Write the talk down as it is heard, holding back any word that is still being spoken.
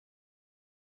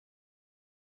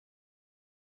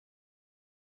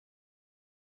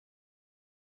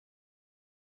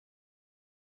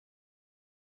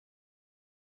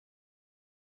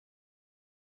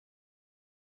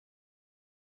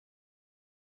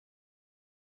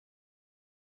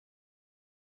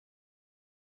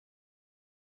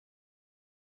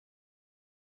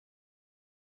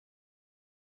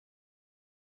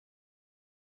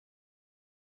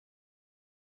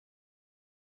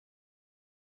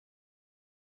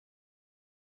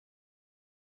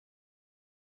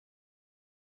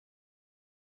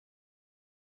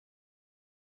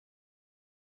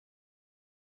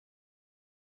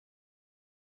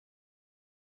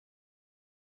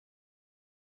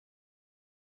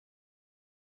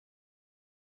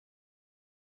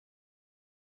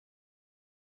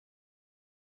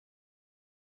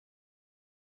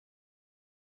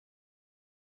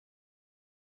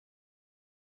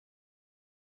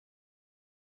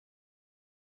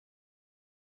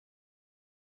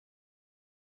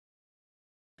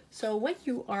So when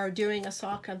you are doing a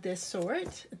sock of this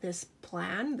sort, this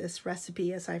plan, this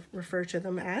recipe as I refer to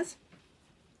them as,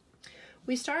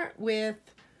 we start with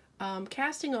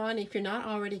casting on. If you're not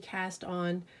already cast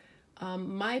on,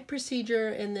 my procedure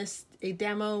in this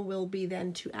demo will be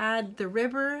then to add the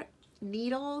ribber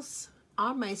needles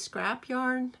on my scrap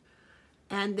yarn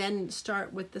and then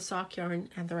start with the sock yarn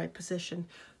at the right position.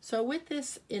 So with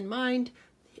this in mind,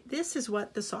 this is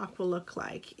what the sock will look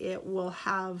like. It will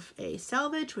have a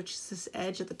selvage, which is this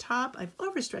edge at the top. I've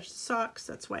overstretched the socks,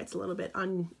 that's why it's a little bit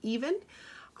uneven.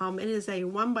 It is a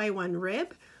 1x1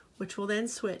 rib, which will then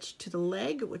switch to the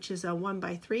leg, which is a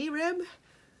 1x3 rib.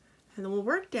 And then we'll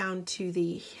work down to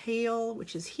the heel,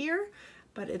 which is here.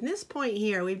 But in this point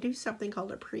here, we do something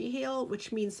called a pre-heel,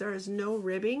 which means there is no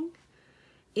ribbing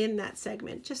in that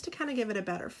segment, just to kind of give it a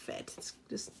better fit. It's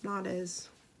just not as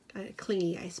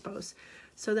clingy, I suppose.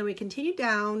 So then we continue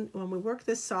down when we work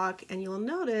this sock, and you'll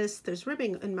notice there's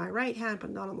ribbing in my right hand, but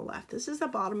not on the left. This is the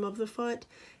bottom of the foot.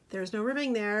 There's no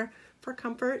ribbing there for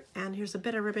comfort, and here's a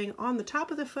bit of ribbing on the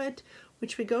top of the foot,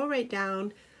 which we go right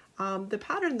down. The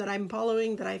pattern that I'm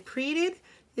following that I've created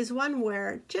is one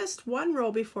where just one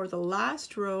row before the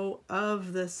last row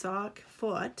of the sock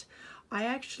foot, I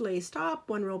actually stop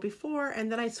one row before,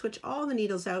 and then I switch all the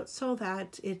needles out so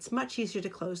that it's much easier to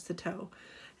close the toe.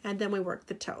 And then we work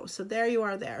the toe. So there you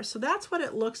are there. So that's what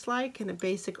it looks like in a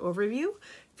basic overview.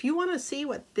 If you want to see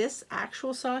what this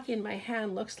actual sock in my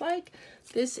hand looks like,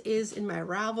 this is in my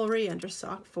Ravelry under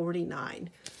sock 49.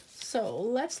 So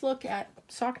let's look at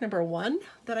sock number 1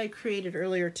 that I created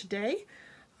earlier today.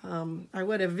 I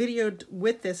would have videoed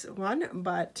with this one,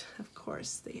 but of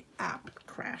course the app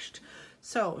crashed.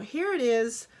 So here it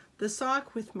is, the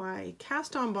sock with my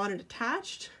cast-on bonnet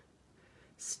attached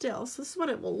still. So this is what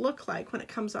it will look like when it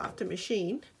comes off the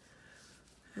machine.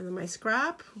 And then my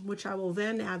scrap, which I will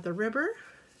then add the ribber.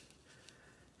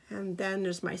 And then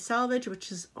there's my selvage,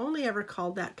 which is only ever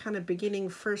called that kind of beginning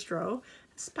first row.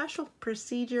 A special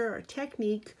procedure or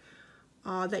technique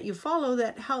that you follow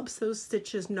that helps those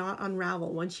stitches not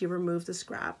unravel once you remove the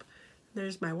scrap.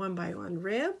 There's my 1x1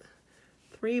 rib,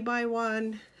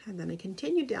 3x1, and then I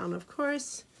continue down, of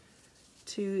course,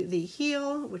 to the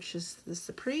heel, which is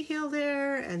the pre-heel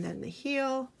there, and then the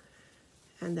heel,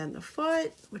 and then the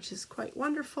foot, which is quite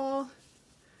wonderful.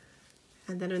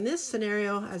 And then in this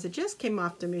scenario, as it just came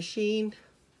off the machine,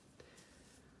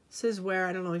 this is where,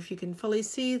 I don't know if you can fully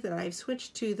see that I've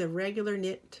switched to the regular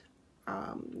knit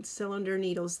cylinder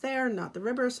needles there, not the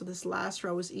ribber, so this last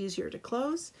row is easier to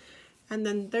close. And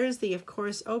then there's the, of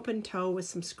course, open toe with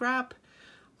some scrap,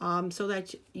 so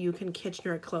that you can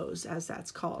Kitchener it closed, as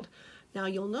that's called. Now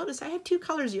you'll notice I have 2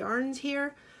 colors yarns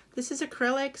here. This is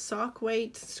acrylic sock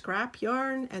weight scrap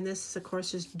yarn, and this is, of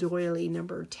course, is doily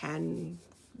number 10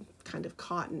 kind of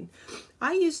cotton.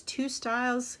 I use 2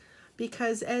 styles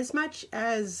because as much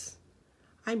as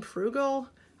I'm frugal,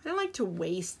 I don't like to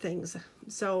waste things.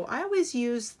 So I always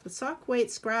use the sock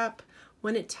weight scrap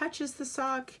when it touches the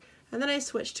sock, and then I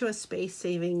switch to a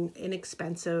space-saving,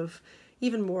 inexpensive,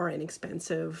 even more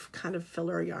inexpensive kind of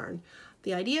filler yarn.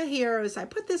 The idea here is I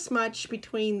put this much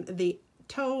between the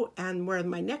toe and where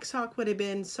my neck sock would have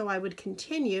been, so I would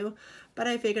continue, but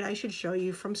I figured I should show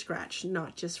you from scratch,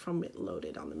 not just from it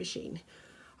loaded on the machine.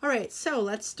 All right, so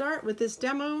let's start with this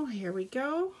demo. Here we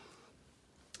go.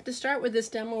 To start with this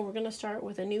demo, we're going to start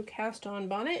with a new cast-on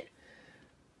bonnet,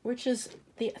 which is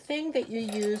the thing that you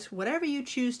use, whatever you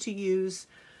choose to use,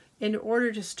 in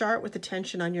order to start with the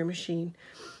tension on your machine.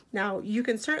 Now, you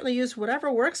can certainly use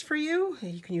whatever works for you.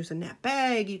 You can use a net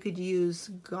bag. You could use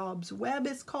Gob's Web,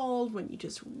 it's called, when you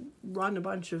just run a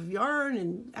bunch of yarn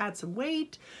and add some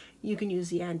weight. You can use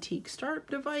the antique start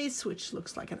device, which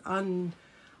looks like an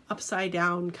upside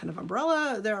down kind of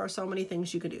umbrella. There are so many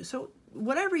things you can do. So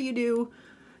whatever you do,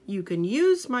 you can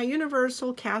use my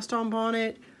Universal cast-on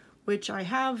bonnet, which I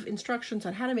have instructions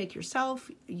on how to make yourself.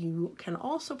 You can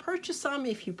also purchase some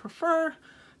if you prefer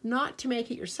not to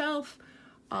make it yourself.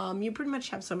 You pretty much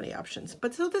have so many options.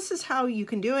 But so this is how you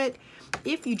can do it.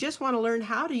 If you just want to learn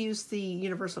how to use the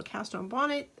Universal cast-on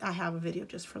bonnet, I have a video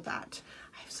just for that.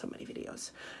 I have so many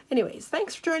videos. Anyways,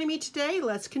 thanks for joining me today.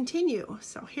 Let's continue.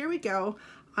 So here we go.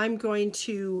 I'm going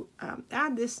to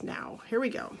add this now. Here we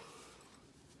go.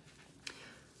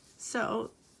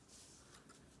 So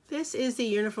this is the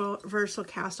Universal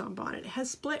cast-on bonnet. It has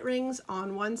split rings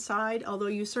on one side, although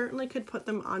you certainly could put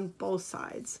them on both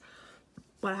sides.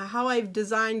 But how I've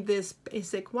designed this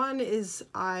basic one is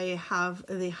I have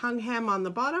the hung hem on the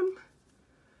bottom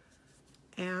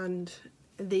and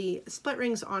the split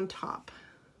rings on top.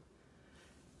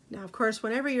 Now, of course,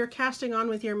 whenever you're casting on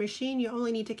with your machine, you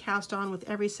only need to cast on with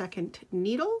every second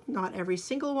needle, not every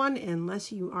single one, unless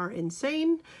you are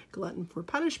insane, glutton for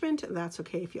punishment. That's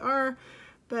okay if you are,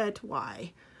 but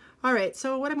why? All right,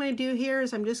 so what I'm going to do here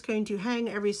is I'm just going to hang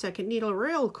every second needle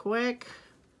real quick.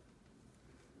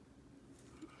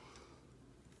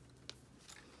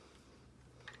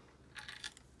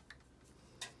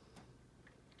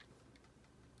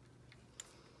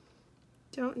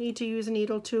 Don't need to use a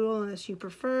needle tool unless you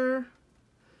prefer.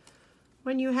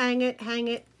 When you hang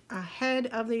it ahead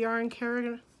of the yarn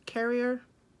carrier.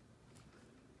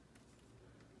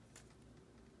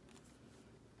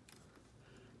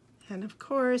 And of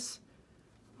course,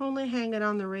 only hang it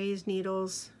on the raised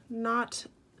needles, not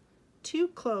too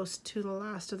close to the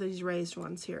last of these raised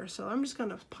ones here. So I'm just going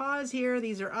to pause here.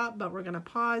 These are up, but we're going to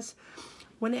pause.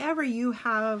 Whenever you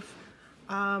have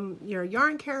your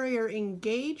yarn carrier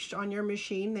engaged on your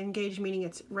machine, engaged meaning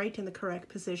it's right in the correct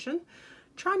position,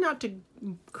 try not to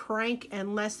crank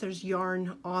unless there's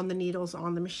yarn on the needles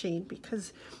on the machine,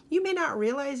 because you may not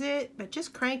realize it, but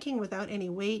just cranking without any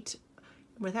weight,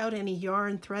 without any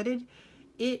yarn threaded,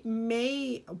 it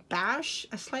may bash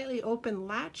a slightly open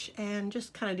latch and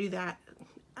just kind of do that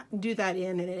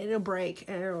in, and it'll break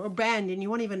or bend, and you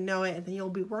won't even know it, and then you'll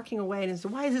be working away and so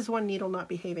why is this one needle not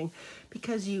behaving?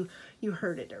 Because you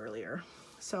heard it earlier.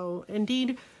 So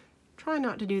indeed, try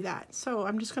not to do that. So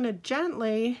I'm just going to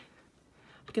gently,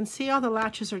 you can see all the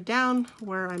latches are down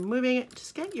where I'm moving it.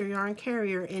 Just get your yarn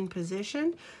carrier in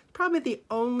position. Probably the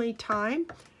only time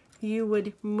you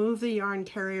would move the yarn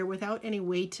carrier without any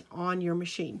weight on your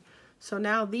machine. So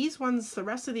now these ones, the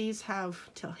rest of these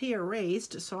have till here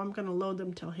raised, so I'm going to load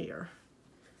them till here.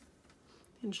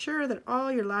 Ensure that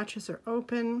all your latches are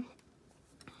open.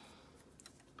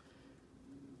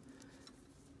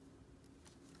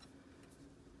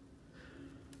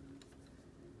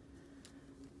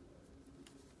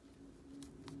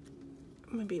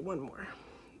 Maybe one more.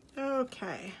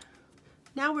 Okay.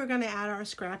 Now we're going to add our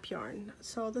scrap yarn.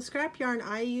 So the scrap yarn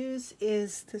I use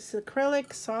is this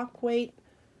acrylic sock weight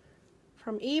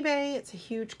from eBay. It's a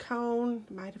huge cone.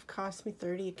 It might have cost me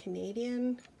 30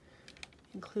 Canadian,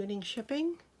 including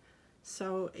shipping.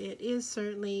 So it is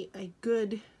certainly a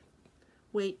good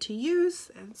weight to use.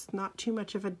 It's not too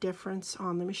much of a difference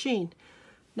on the machine.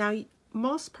 Now,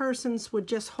 most persons would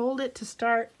just hold it to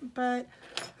start, but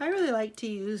I really like to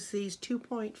use these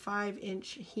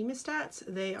 2.5-inch hemostats.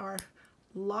 They are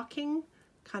locking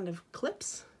kind of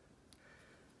clips.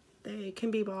 They can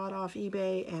be bought off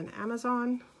eBay and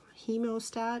Amazon.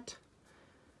 Hemostat.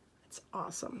 It's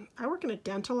awesome. I work in a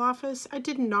dental office. I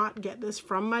did not get this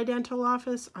from my dental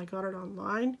office. I got it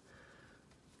online.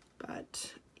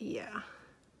 But yeah,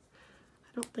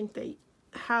 I don't think they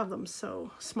have them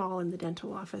so small in the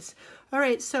dental office. All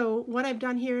right, so what I've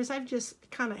done here is I've just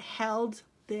kind of held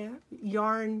the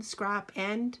yarn scrap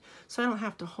end so I don't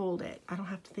have to hold it. I don't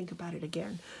have to think about it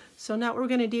again. So now what we're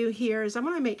going to do here is I'm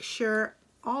going to make sure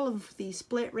all of the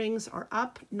split rings are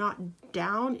up, not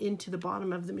down into the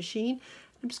bottom of the machine.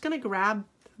 I'm just going to grab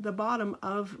the bottom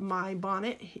of my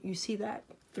bonnet, you see that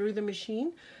through the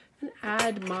machine, and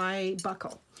add my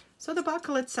buckle. So the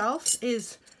buckle itself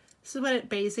this is what it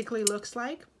basically looks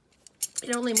like.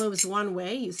 It only moves one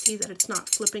way. You see that it's not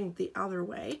flipping the other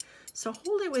way. So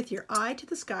hold it with your eye to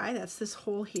the sky. That's this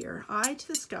hole here, eye to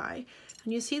the sky.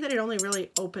 And you see that it only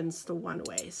really opens the one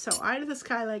way. So eye to the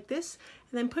sky like this,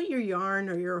 and then put your yarn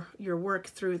or your work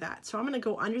through that. So I'm going to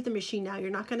go under the machine now. You're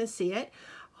not going to see it.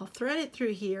 I'll thread it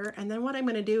through here, and then what I'm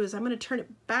going to do is I'm going to turn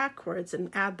it backwards and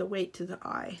add the weight to the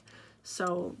eye.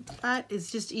 So that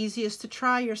is just easiest to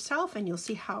try yourself, and you'll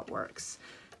see how it works.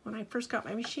 When I first got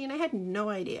my machine, I had no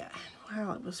idea.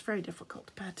 Wow, it was very difficult,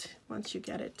 but once you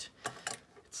get it,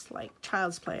 it's like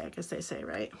child's play, I guess they say,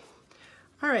 right?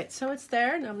 All right, so it's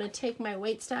there, and I'm going to take my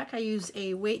weight stack. I use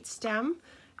a weight stem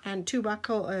and two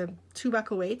buckle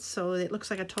weights, so it looks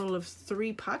like a total of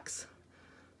 3 pucks.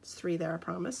 It's 3 there, I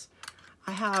promise.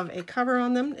 I have a cover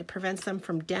on them. It prevents them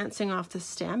from dancing off the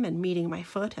stem and meeting my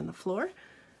foot and the floor.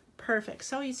 Perfect.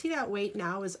 So you see that weight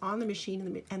now is on the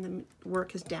machine and the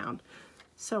work is down.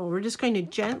 So we're just going to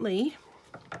gently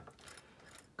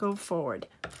go forward.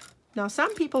 Now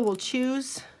some people will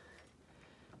choose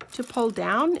to pull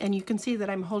down, and you can see that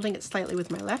I'm holding it slightly with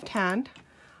my left hand.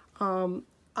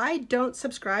 I don't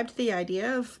subscribe to the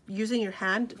idea of using your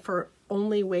hand for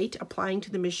only weight applying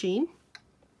to the machine,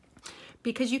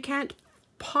 because you can't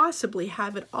possibly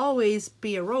have it always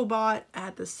be a robot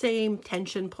at the same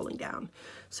tension pulling down.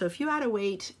 So if you add a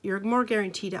weight, you're more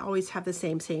guaranteed to always have the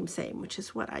same, which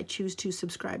is what I choose to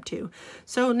subscribe to.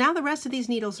 So now the rest of these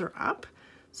needles are up.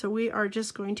 So we are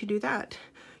just going to do that.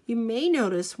 You may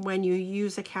notice when you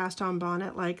use a cast-on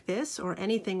bonnet like this or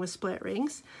anything with split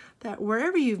rings that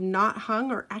wherever you've not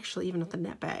hung, or actually even with the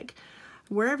net bag,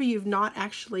 wherever you've not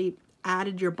actually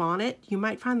added your bonnet, you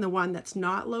might find the one that's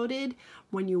not loaded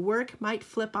when you work might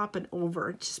flip up and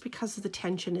over just because the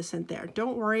tension isn't there.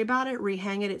 Don't worry about it,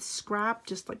 rehang it, it's scrap,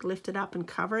 just like lift it up and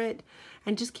cover it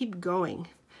and just keep going.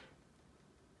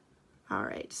 All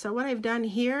right, so what I've done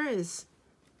here is,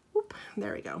 whoop,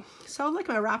 there we go. So like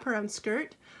my wraparound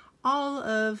skirt, all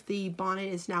of the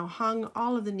bonnet is now hung,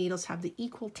 all of the needles have the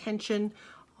equal tension,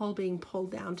 all being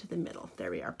pulled down to the middle.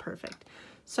 There we are, perfect.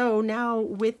 So now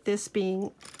with this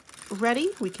being ready,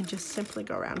 we can just simply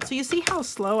go around. So you see how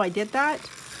slow I did that?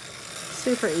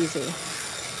 Super easy.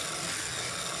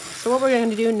 So what we're going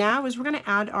to do now is we're going to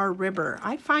add our ribber.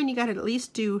 I find you got to at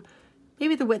least do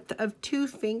maybe the width of 2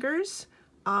 fingers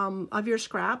of your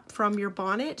scrap from your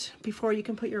bonnet before you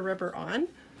can put your ribber on,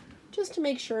 just to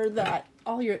make sure that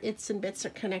all your its and bits are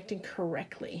connecting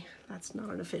correctly. That's not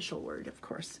an official word, of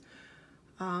course.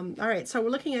 All right, so we're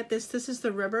looking at this. This is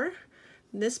the ribber.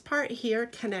 This part here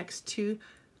connects to,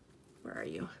 where are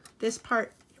you? This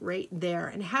part right there,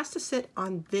 and it has to sit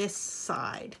on this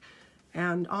side.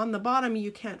 And on the bottom,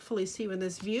 you can't fully see with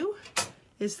this view,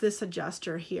 is this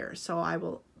adjuster here. So I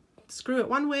will screw it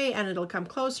one way and it'll come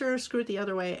closer, screw it the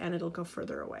other way and it'll go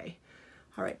further away.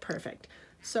 All right, perfect.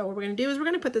 So what we're gonna do is we're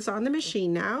gonna put this on the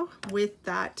machine now with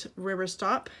that ribber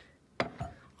stop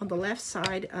on the left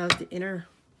side of the inner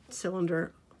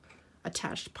cylinder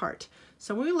attached part.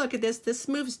 So when we look at this, this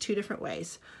moves 2 different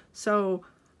ways. So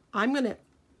I'm gonna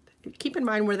keep in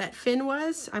mind where that fin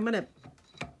was. I'm gonna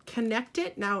connect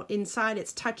it. Now inside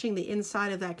it's touching the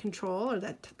inside of that control or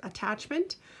that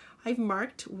attachment. I've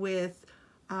marked with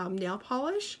nail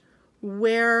polish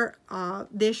where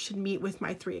this should meet with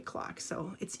my 3 o'clock.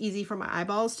 So it's easy for my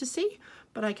eyeballs to see,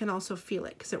 but I can also feel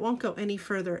it because it won't go any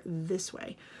further this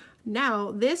way.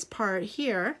 Now this part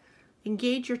here,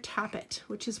 engage your tappet,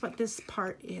 which is what this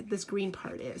part, this green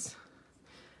part is.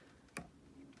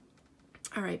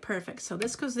 All right, perfect. So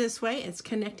this goes this way. It's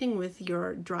connecting with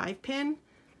your drive pin.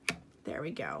 There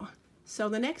we go. So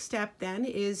the next step then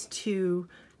is to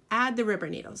add the ribber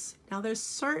needles. Now there's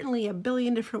certainly a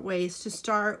billion different ways to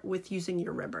start with using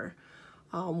your ribber.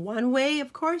 One way,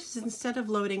 of course, is instead of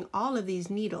loading all of these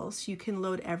needles, you can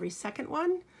load every second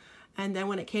one. And then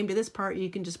when it came to this part, you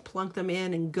can just plunk them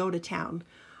in and go to town.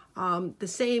 The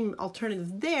same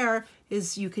alternative there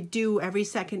is you could do every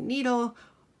second needle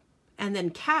and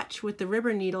then catch with the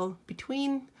ribber needle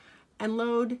between and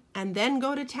load and then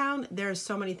go to town. There's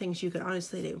so many things you could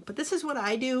honestly do, but this is what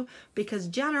I do because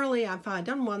generally if I've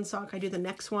done one sock, I do the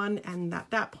next one, and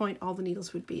at that point all the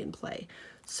needles would be in play.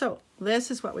 So this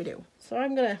is what we do. So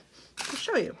I'm gonna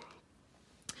show you.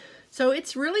 So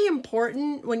it's really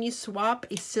important when you swap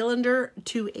a cylinder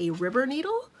to a ribber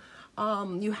needle,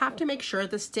 you have to make sure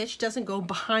the stitch doesn't go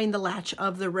behind the latch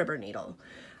of the ribber needle.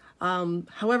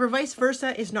 However, vice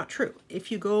versa is not true.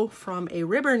 If you go from a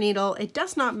ribber needle, it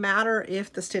does not matter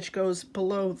if the stitch goes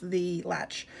below the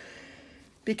latch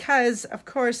because, of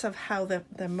course, of how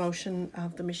the motion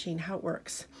of the machine, how it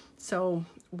works. So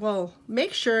we'll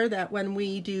make sure that when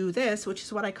we do this, which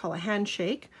is what I call a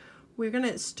handshake, we're going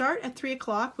to start at 3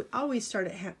 o'clock. We always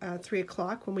start at 3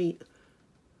 o'clock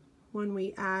when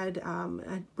we add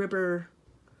a ribber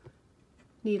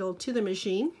needle to the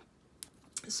machine.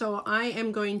 So I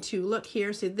am going to look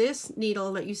here. So this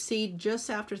needle that you see just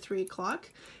after 3 o'clock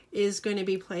is going to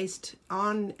be placed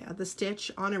on the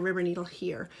stitch on a ribber needle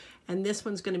here. And this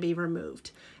one's going to be removed.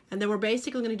 And then we're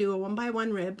basically going to do a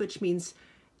 1x1 rib, which means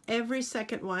every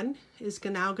second one is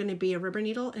now going to be a ribber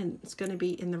needle and it's going to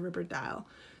be in the ribber dial.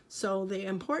 So the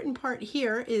important part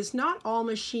here is not all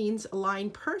machines align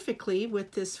perfectly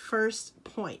with this first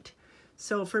point.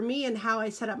 So for me and how I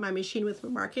set up my machine with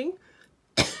marking,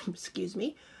 excuse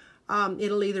me,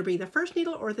 it'll either be the first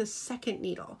needle or the second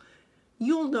needle.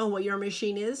 You'll know what your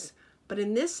machine is, but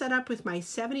in this setup with my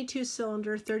 72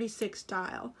 cylinder 36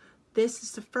 dial, this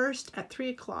is the first at 3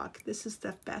 o'clock. This is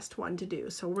the best one to do.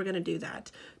 So we're going to do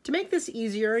that. To make this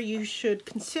easier, you should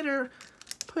consider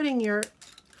putting your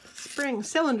spring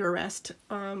cylinder rest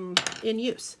in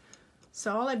use.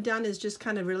 So all I've done is just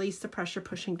kind of release the pressure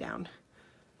pushing down.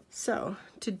 So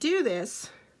to do this,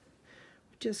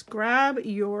 just grab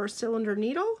your cylinder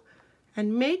needle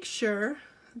and make sure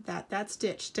that that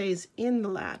stitch stays in the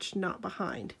latch, not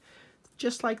behind.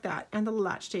 Just like that, and the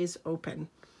latch stays open.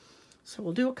 So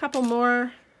we'll do a couple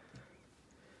more.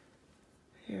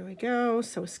 Here we go.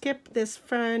 So skip this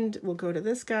friend, we'll go to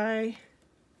this guy.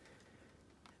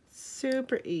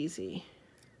 Super easy.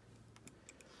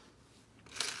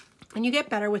 And you get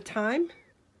better with time.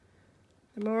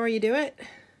 The more you do it,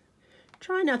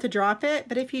 Try not to drop it,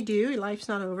 but if you do, your life's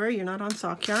not over. You're not on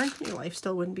sock yarn. Your life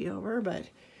still wouldn't be over, but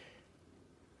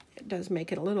it does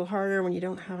make it a little harder when you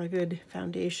don't have a good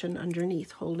foundation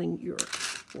underneath holding your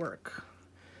work.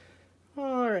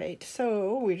 All right,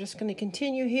 so we're just going to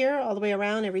continue here all the way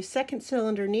around. Every second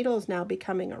cylinder needle is now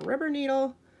becoming a rubber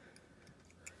needle.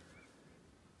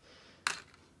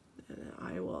 And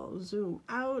I will zoom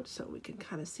out so we can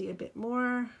kind of see a bit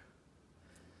more.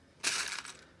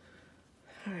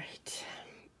 All right.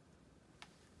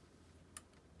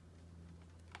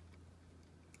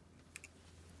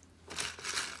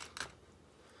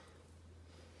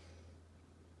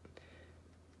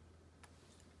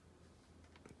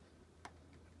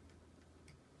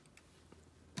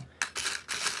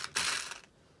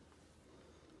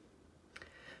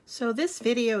 So this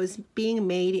video is being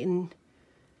made in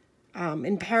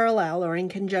parallel or in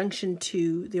conjunction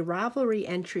to the Ravelry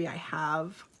entry I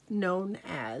have known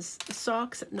as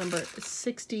socks number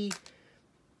 60,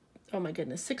 oh my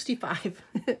goodness, 65.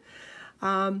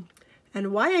 And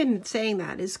why I'm saying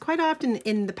that is quite often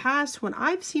in the past when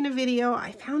I've seen a video,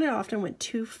 I found it often went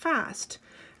too fast.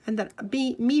 And that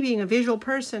me being a visual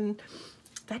person,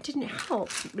 that didn't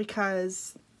help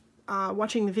because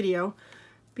watching the video,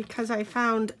 because I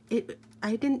found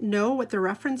I didn't know what the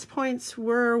reference points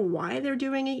were, why they're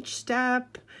doing each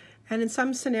step. And in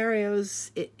some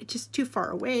scenarios, it's just too far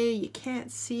away. You can't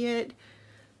see it.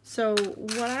 So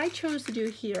what I chose to do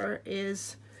here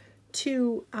is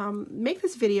to make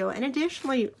this video and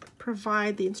additionally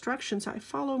provide the instructions I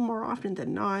follow more often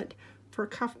than not for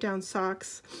cuff down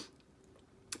socks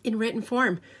in written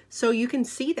form. So you can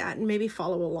see that and maybe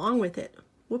follow along with it.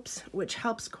 Whoops, which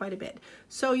helps quite a bit.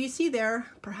 So you see there,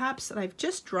 perhaps that I've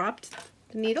just dropped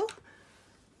the needle,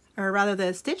 or rather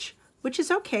the stitch, which is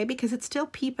okay because it's still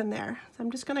peeping there. So I'm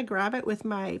just gonna grab it with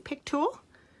my pick tool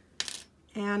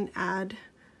and add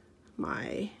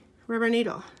my rubber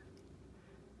needle.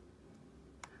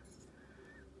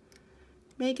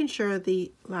 Making sure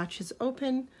the latch is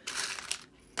open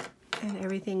and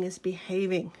everything is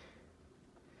behaving.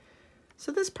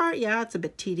 So this part, yeah, it's a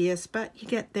bit tedious, but you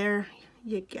get there.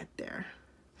 You get there.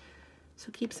 So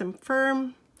keep some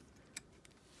firm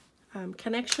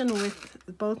connection with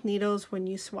both needles when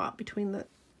you swap between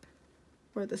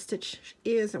where the stitch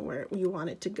is and where you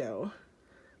want it to go.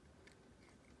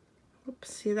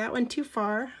 Oops, see, that went too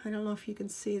far. I don't know if you can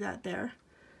see that there.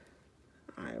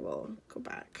 I will go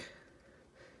back.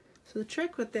 So the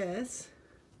trick with this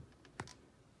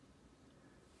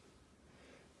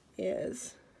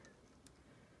is,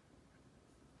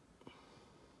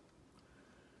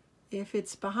 if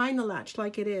it's behind the latch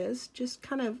like it is, just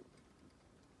kind of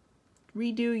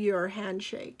redo your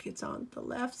handshake. It's on the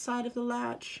left side of the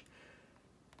latch.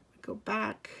 Go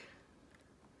back,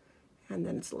 and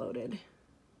then it's loaded.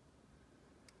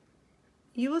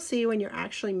 You will see when you're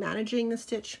actually managing the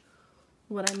stitch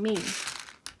what I mean.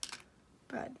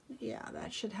 But yeah,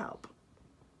 that should help.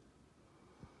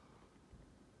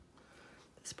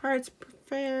 This part's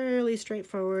fairly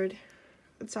straightforward.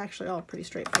 It's actually all pretty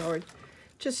straightforward.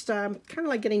 Just kind of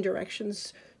like getting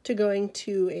directions to going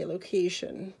to a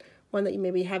location, one that you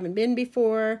maybe haven't been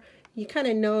before. You kind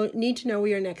of need to know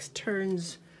where your next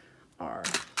turns are.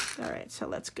 All right, so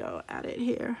let's go at it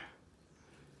here.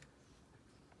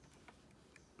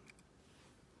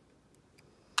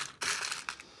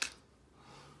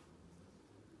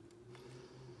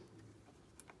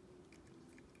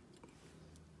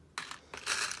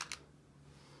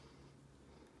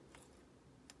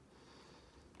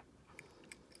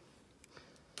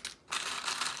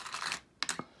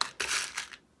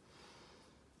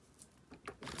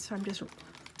 So I'm just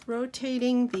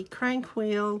rotating the crank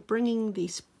wheel, bringing the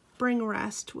spring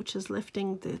rest, which is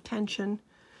lifting the tension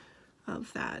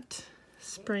of that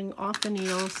spring off the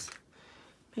needles.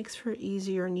 Makes for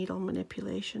easier needle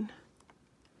manipulation.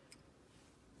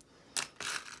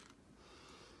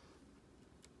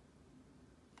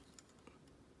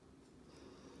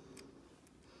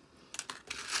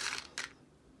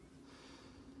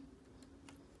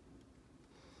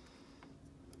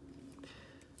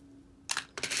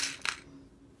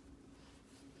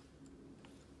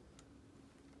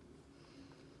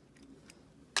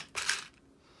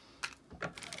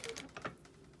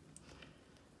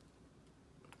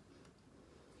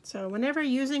 So whenever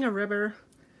using a ribber,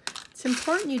 it's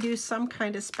important you do some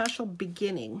kind of special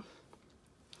beginning.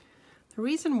 The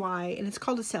reason why, and it's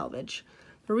called a selvage,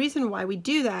 the reason why we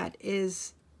do that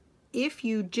is if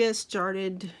you just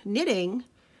started knitting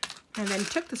and then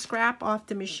took the scrap off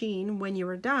the machine when you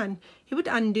were done, it would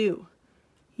undo.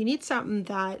 You need something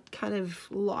that kind of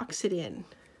locks it in.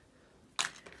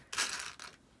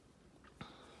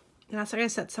 And that's, like I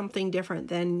said, something different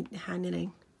than hand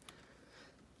knitting.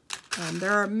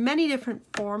 There are many different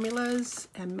formulas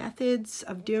and methods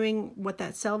of doing what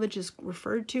that selvage is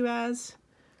referred to as.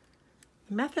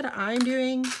 The method I'm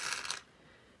doing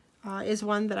is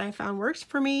one that I found works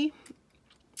for me,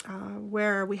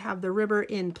 where we have the ribber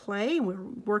in play. We're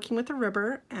working with the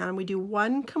ribber, and we do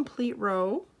one complete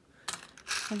row,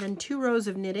 and then 2 rows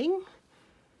of knitting,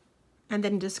 and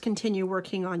then just continue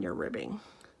working on your ribbing.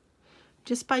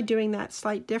 Just by doing that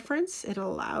slight difference, it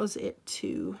allows it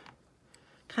to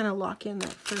kind of lock in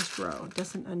that first row. It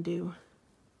doesn't undo.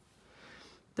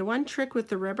 The one trick with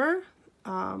the ribber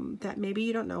that maybe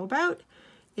you don't know about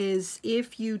is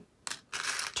if you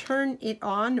turn it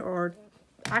on or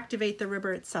activate the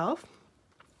ribber itself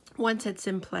once it's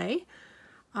in play,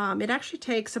 it actually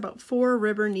takes about 4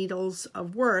 ribber needles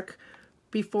of work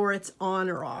before it's on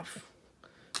or off.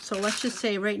 So let's just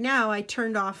say right now I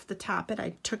turned off the tappet,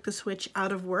 I took the switch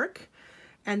out of work,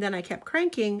 and then I kept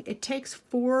cranking. It takes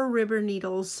 4 ribber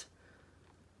needles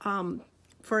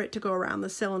for it to go around the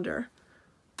cylinder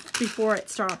before it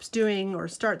stops doing or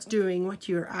starts doing what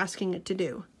you're asking it to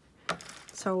do.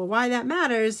 So why that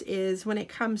matters is when it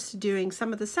comes to doing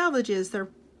some of the selvages,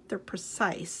 they're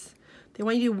precise. They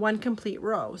want you to do 1 complete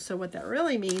row. So what that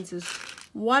really means is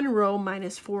 1 row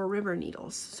minus 4 ribber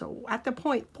needles. So at the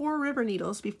point 4 ribber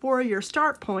needles before your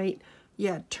start point,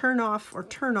 you turn off or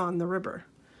turn on the ribber.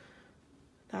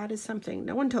 That is something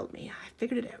no one told me. I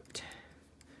figured it out.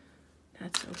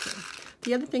 That's okay.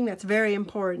 The other thing that's very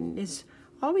important is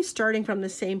always starting from the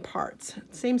same parts,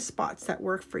 same spots that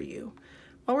work for you.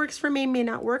 What works for me may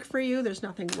not work for you. There's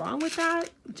nothing wrong with that.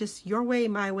 Just your way,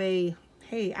 my way,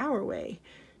 hey, our way.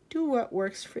 Do what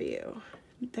works for you.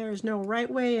 There's no right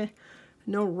way,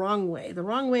 no wrong way. The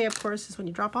wrong way, of course, is when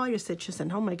you drop all your stitches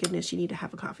and, oh my goodness, you need to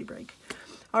have a coffee break.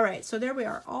 All right, so there we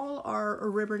are. All our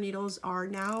ribber needles are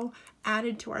now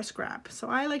added to our scrap. So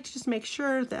I like to just make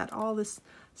sure that all this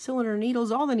cylinder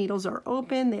needles, all the needles are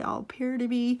open. They all appear to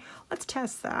be. Let's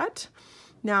test that.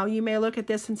 Now you may look at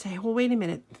this and say, well, wait a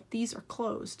minute, these are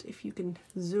closed. If you can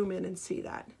zoom in and see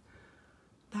that.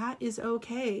 That is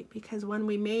okay, because when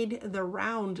we made the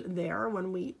round there,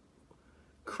 when we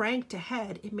cranked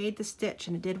ahead, it made the stitch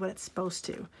and it did what it's supposed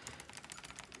to.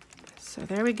 So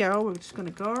there we go. We're just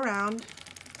going to go around.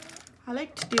 I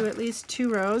like to do at least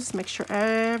 2 rows, make sure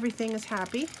everything is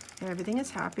happy. Everything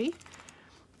is happy.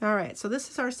 All right, so this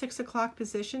is our 6 o'clock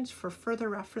positions for further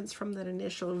reference from that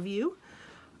initial view.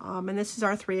 And this is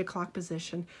our 3 o'clock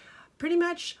position. Pretty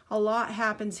much a lot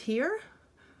happens here.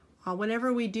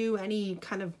 Whenever we do any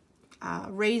kind of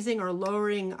raising or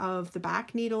lowering of the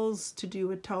back needles to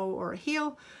do a toe or a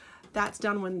heel, that's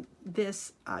done when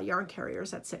this yarn carrier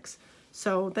is at 6.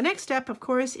 So the next step, of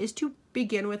course, is to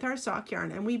begin with our sock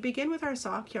yarn. And we begin with our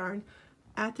sock yarn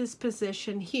at this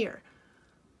position here.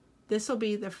 This will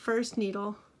be the first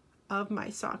needle of my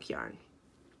sock yarn.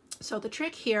 So the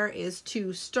trick here is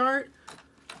to start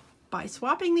by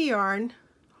swapping the yarn.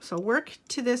 So work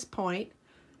to this point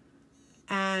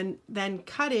and then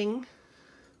cutting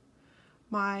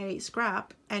my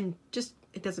scrap, and just,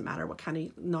 it doesn't matter what kind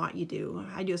of knot you do.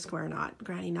 I do a square knot,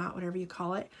 granny knot, whatever you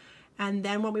call it. And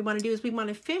then what we want to do is we want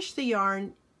to fish the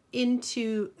yarn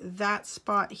into that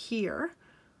spot here,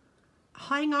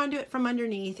 hang on to it from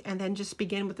underneath, and then just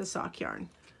begin with the sock yarn.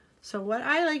 So what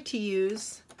I like to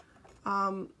use,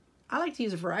 I like to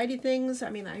use a variety of things. I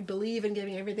mean, I believe in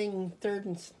giving everything 3rd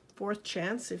and 4th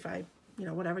chance if I,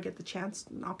 whatever, get the chance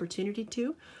and opportunity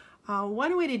to.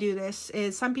 One way to do this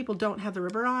is some people don't have the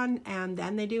ribber on and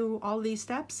then they do all these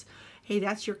steps. Hey,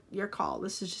 that's your call.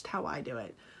 This is just how I do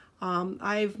it.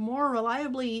 I've more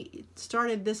reliably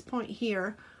started this point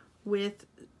here with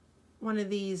one of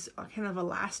these kind of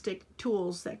elastic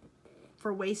tools that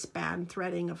for waistband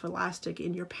threading of elastic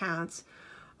in your pants.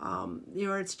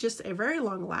 It's just a very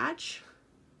long latch.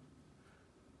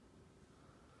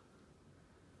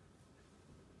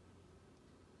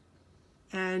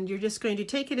 And you're just going to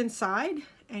take it inside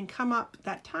and come up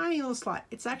that tiny little slot.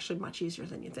 It's actually much easier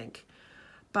than you think.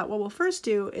 But what we'll first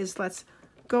do is let's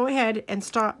go ahead and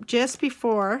stop just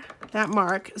before that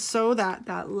mark so that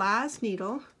that last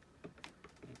needle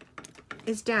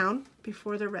is down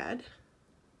before the red.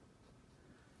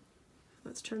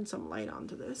 Let's turn some light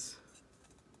onto this.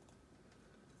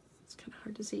 It's kind of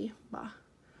hard to see. Bah.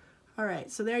 All right,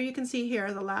 so there you can see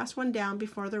here the last one down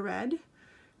before the red.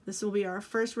 This will be our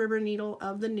first ribber needle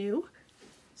of the new.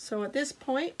 So at this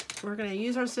point, we're going to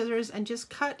use our scissors and just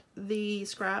cut the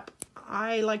scrap.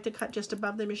 I like to cut just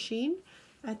above the machine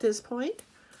at this point,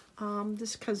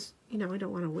 just because, I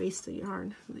don't want to waste the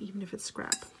yarn, even if it's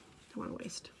scrap. I don't want to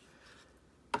waste.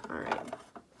 All right.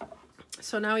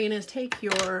 So now you're going to take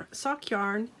your sock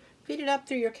yarn, feed it up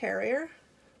through your carrier.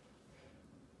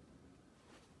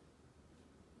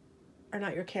 Or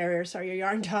not your carrier, sorry, your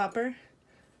yarn topper.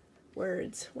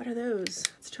 Words, what are those?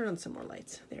 Let's turn on some more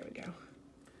lights. There we go.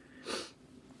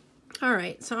 All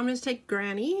right, so I'm going to take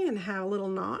Granny and have a little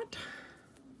knot.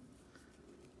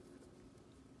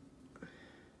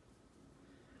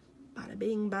 Bada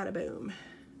bing, bada boom.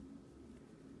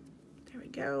 There we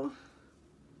go.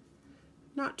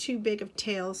 Not too big of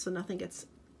tails so nothing gets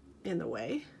in the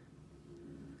way.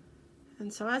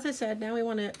 And so as I said, now we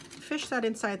want to fish that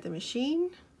inside the machine.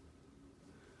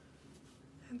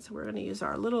 And so we're going to use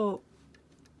our little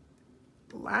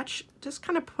latch, just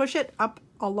kind of push it up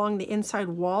along the inside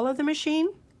wall of the machine.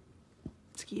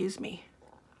 Excuse me.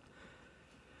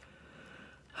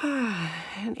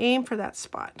 And aim for that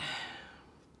spot.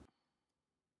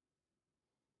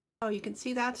 Oh, you can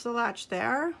see that's the latch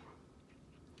there.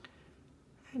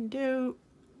 And do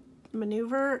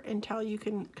maneuver until you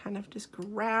can kind of just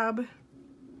grab.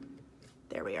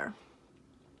 There we are.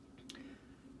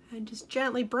 And just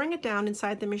gently bring it down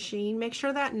inside the machine. Make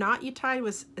sure that knot you tied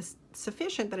was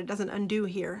sufficient that it doesn't undo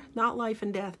here. Not life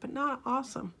and death, but not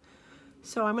awesome.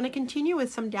 So I'm going to continue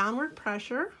with some downward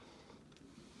pressure.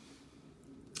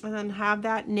 And then have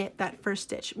that knit that first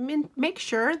stitch. Make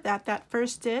sure that that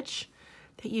first stitch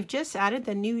that you've just added,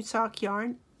 the new sock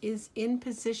yarn, is in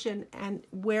position and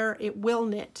where it will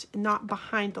knit, not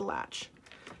behind the latch.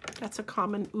 That's a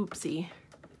common oopsie.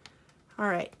 All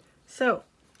right, so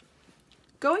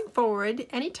going forward,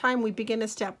 anytime we begin a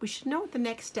step, we should know what the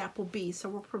next step will be so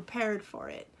we're prepared for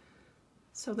it.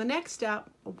 So the next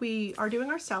step, we are doing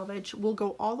our selvage. We'll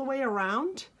go all the way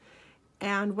around.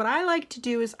 And what I like to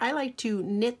do is I like to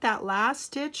knit that last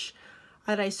stitch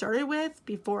that I started with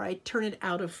before I turn it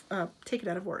out of, take it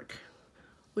out of work,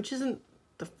 which isn't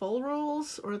the full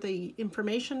rules or the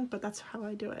information, but that's how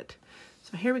I do it.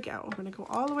 So here we go. I'm going to go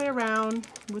all the way around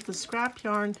with the scrap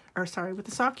yarn, or sorry, with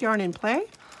the sock yarn in play.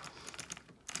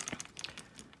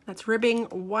 That's ribbing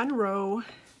one row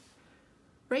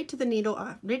right to the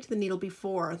needle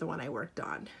before the one I worked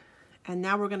on. And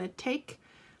now we're going to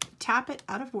tap it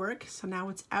out of work. So now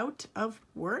it's out of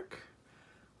work.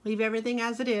 Leave everything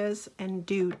as it is and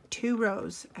do 2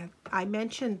 rows. I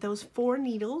mentioned those 4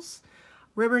 needles,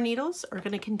 rubber needles, are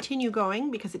going to continue going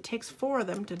because it takes 4 of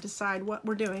them to decide what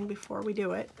we're doing before we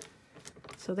do it.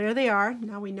 So there they are.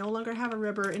 Now we no longer have a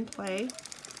rubber in play.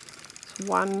 It's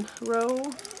 1 row.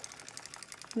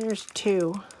 There's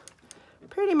 2.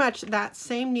 Pretty much that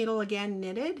same needle again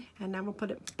knitted, and now we'll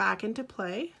put it back into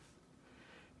play.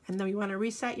 And then you want to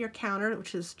reset your counter,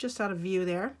 which is just out of view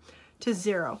there, to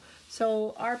 0.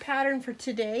 So our pattern for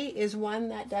today is one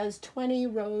that does 20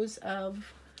 rows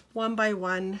of 1 by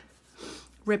 1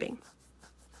 ribbing.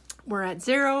 We're at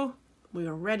 0. We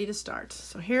are ready to start.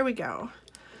 So here we go.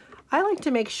 I like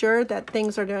to make sure that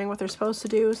things are doing what they're supposed to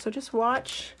do. So just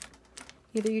watch.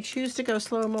 Either you choose to go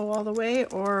slow-mo all the way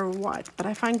or what. But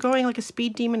I find going like a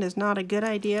speed demon is not a good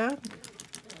idea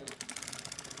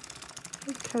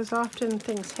because often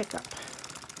things hiccup.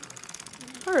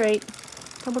 All right,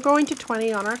 so we're going to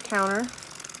 20 on our counter.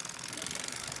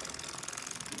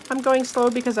 I'm going slow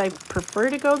because I prefer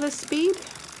to go this speed.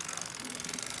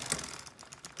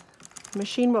 The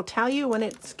machine will tell you when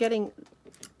it's getting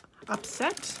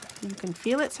upset. You can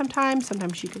feel it sometimes.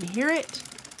 Sometimes you can hear it.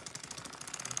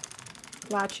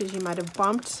 Latches you might have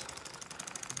bumped,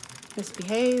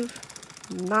 misbehave.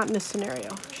 Not in this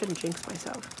scenario. Shouldn't jinx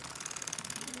myself.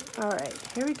 All right,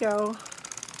 here we go.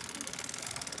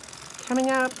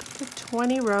 Coming up to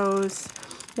 20 rows.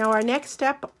 Now our next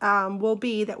step will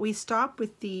be that we stop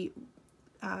with the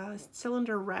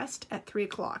cylinder rest at 3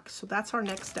 o'clock. So that's our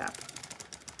next step.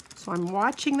 So I'm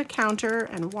watching the counter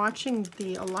and watching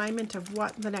the alignment of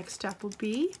what the next step will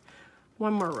be.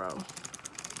 1 more row.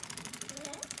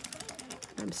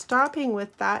 I'm stopping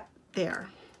with that there.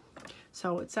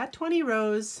 So it's at 20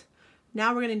 rows.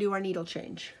 Now we're going to do our needle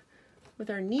change. With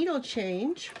our needle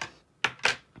change,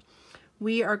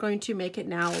 we are going to make it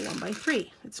now a 1 by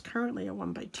 3. It's currently a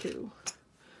 1 by 2.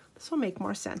 This will make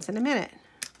more sense in a minute.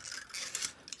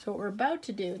 So what we're about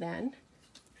to do then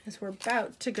is we're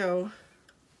about to go,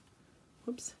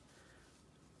 whoops,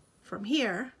 from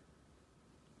here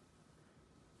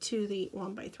to the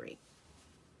 1 by 3.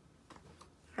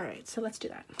 All right, so let's do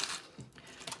that.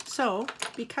 So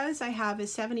because I have a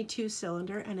 72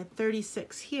 cylinder and a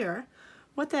 36 here,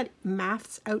 what that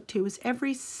maths out to is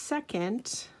every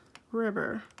second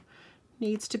rubber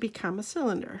needs to become a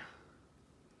cylinder.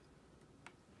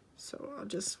 So I'll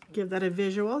just give that a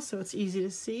visual so it's easy to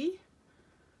see.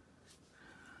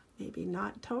 Maybe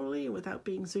not totally without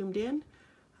being zoomed in.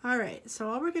 All right, so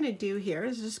all we're gonna do here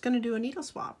is just gonna do a needle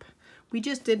swap. We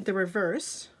just did the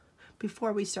reverse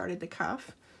before we started the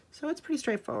cuff, so it's pretty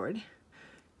straightforward.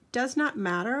 Does not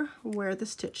matter where the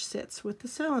stitch sits with the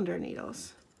cylinder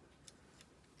needles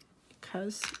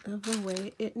because of the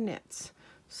way it knits.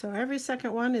 So every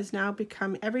second one is now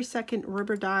every second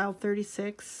rubber dial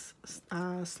 36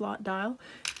 slot dial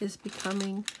is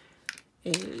becoming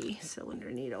a cylinder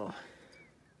needle.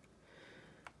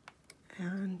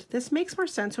 And this makes more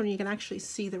sense when you can actually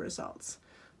see the results.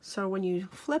 So when you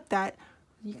flip that,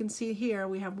 you can see here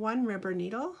we have one rubber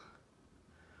needle,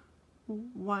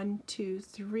 1, 2,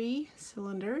 3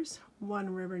 cylinders,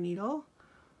 one rubber needle,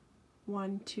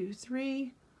 1, 2,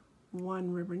 3,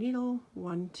 one rubber needle,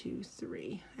 1, 2,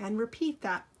 3, and repeat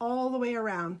that all the way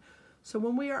around. So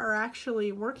when we are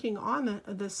actually working on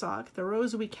the sock, the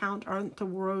rows we count aren't the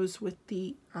rows with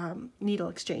the needle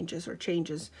exchanges or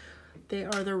changes. They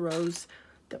are the rows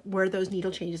where those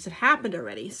needle changes have happened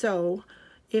already. So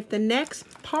if the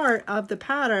next part of the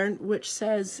pattern, which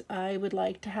says I would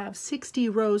like to have 60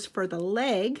 rows for the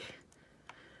leg,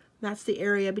 that's the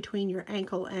area between your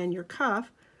ankle and your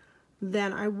cuff,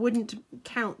 then I wouldn't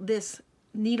count this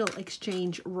needle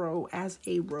exchange row as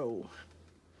a row.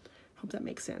 Hope that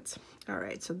makes sense. All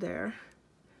right, so there.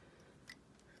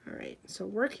 All right, so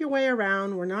work your way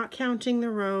around. We're not counting the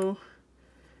row.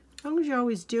 As long as you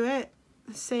always do it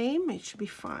the same, it should be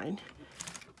fine.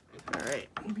 All right,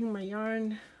 bring my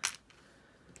yarn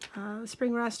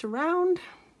spring rest around.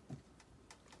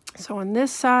 So on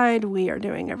this side, we are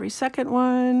doing every second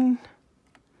one.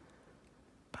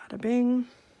 Bada bing.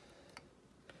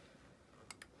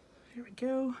 Here we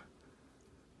go.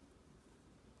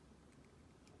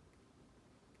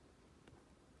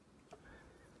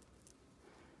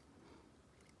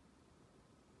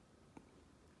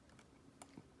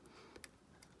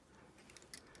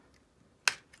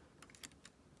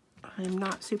 I'm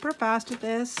not super fast at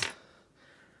this.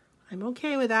 I'm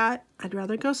okay with that. I'd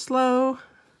rather go slow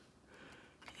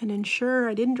and ensure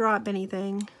I didn't drop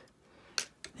anything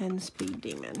than speed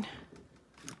demon.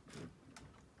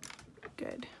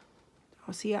 Good.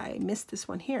 Oh, see, I missed this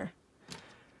one here.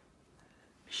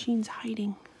 Machine's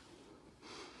hiding.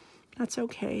 That's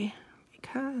okay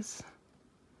because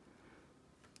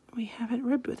we haven't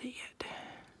ribbed with it yet.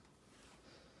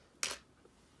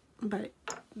 But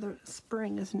the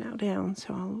spring is now down,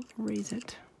 so I'll raise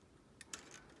it.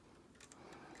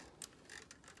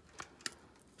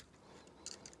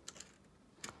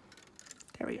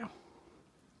 There we go.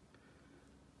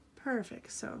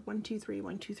 Perfect. So 1, 2, 3,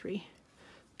 1, 2, 3.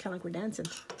 Kind of like we're dancing.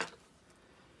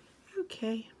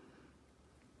 Okay.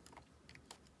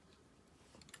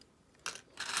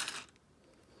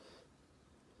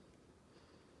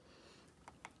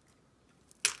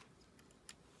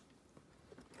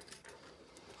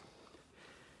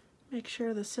 Make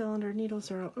sure the cylinder needles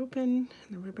are all open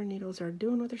and the rubber needles are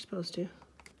doing what they're supposed to.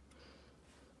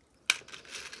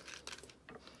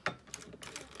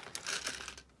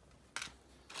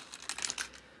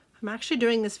 I'm actually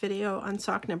doing this video on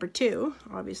sock number 2,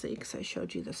 obviously, because I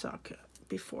showed you the sock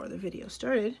before the video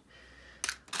started.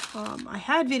 I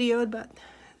had videoed, but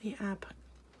the app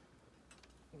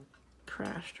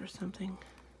crashed or something.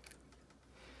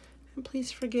 And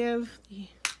please forgive the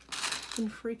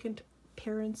infrequent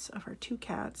appearance of our 2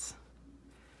 cats.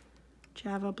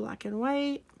 Java black and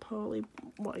white, Polly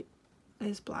white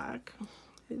is black.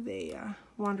 They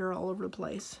wander all over the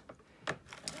place.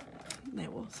 They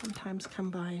will sometimes come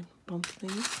by and bump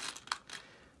things.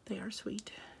 They are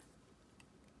sweet.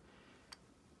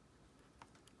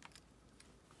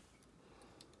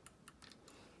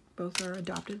 Both are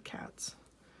adopted cats.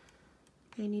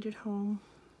 They needed home,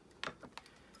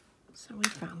 so we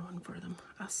found one for them,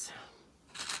 us.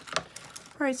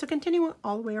 All right, so continue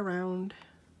all the way around.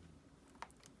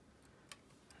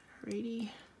 Alrighty.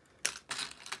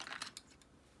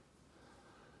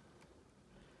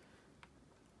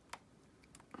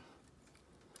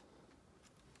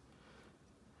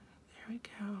 There we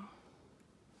go.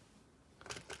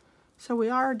 So we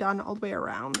are done all the way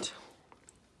around.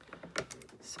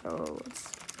 So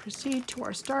let's proceed to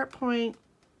our start point.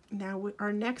 Now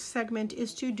our next segment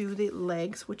is to do the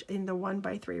legs, which in the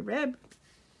 1x3 rib.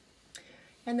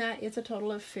 And that is a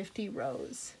total of 50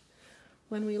 rows.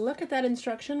 When we look at that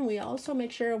instruction, we also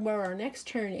make sure where our next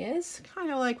turn is, kind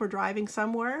of like we're driving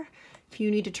somewhere. If you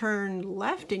need to turn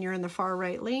left and you're in the far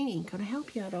right lane, it ain't gonna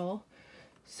help you at all.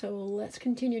 So let's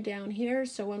continue down here.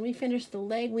 So when we finish the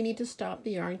leg, we need to stop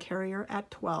the yarn carrier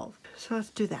at 12. So let's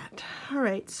do that. All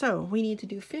right, so we need to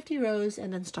do 50 rows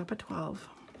and then stop at 12.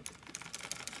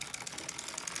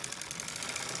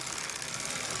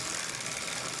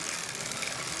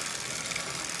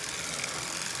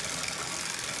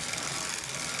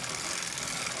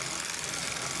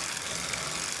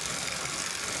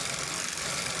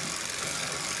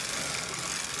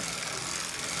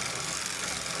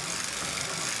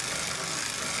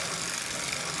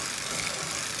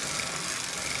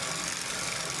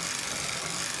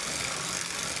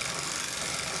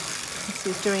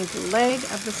 This is doing the leg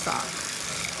of the sock.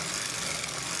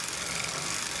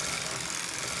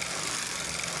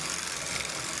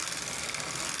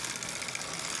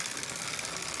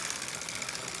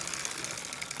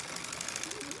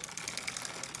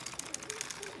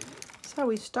 So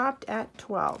we stopped at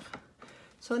 12.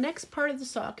 So the next part of the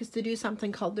sock is to do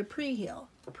something called the pre-heel.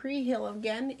 Pre-heel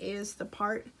again is the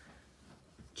part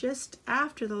just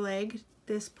after the leg,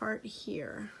 this part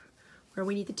here, where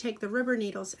we need to take the rubber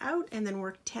needles out and then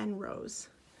work 10 rows.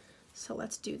 So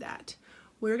let's do that.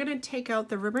 We're going to take out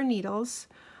the rubber needles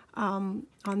on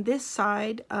this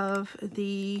side of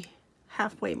the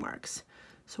halfway marks.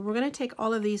 So we're going to take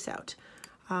all of these out.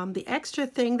 The extra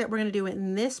thing that we're going to do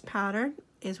in this pattern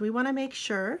is we want to make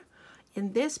sure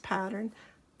in this pattern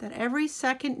that every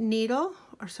second needle,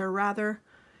 or so rather,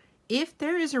 if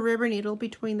there is a rubber needle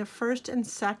between the first and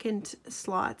second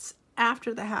slots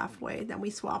after the halfway, then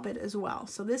we swap it as well.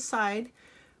 So this side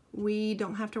we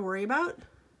don't have to worry about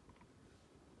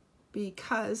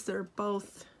because they're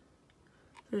both,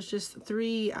 there's just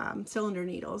 3 cylinder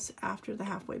needles after the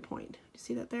halfway point. You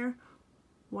see that there?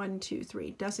 1, 2,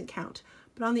 3, doesn't count.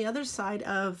 But on the other side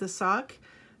of the sock,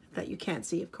 that you can't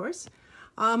see of course,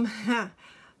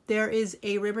 there is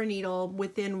a rubber needle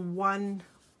within 1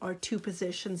 or 2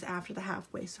 positions after the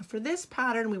halfway. So for this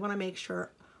pattern, we want to make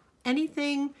sure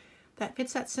anything that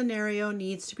fits that scenario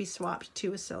needs to be swapped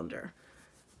to a cylinder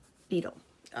needle.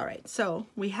 All right, so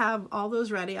we have all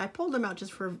those ready. I pulled them out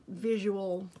just for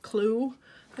visual clue.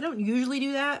 I don't usually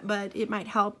do that, but it might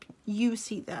help you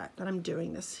see that I'm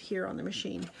doing this here on the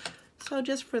machine. So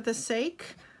just for the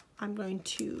sake, I'm going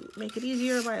to make it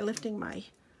easier by lifting my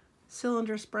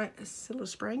cylinder spring,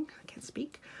 I can't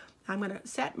speak. I'm going to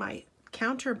set my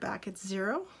counter back at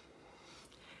 0.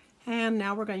 And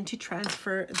now we're going to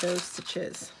transfer those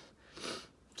stitches.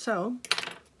 So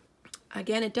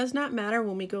again, it does not matter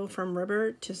when we go from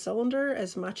rubber to cylinder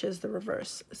as much as the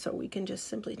reverse. So we can just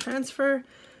simply transfer.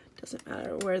 Doesn't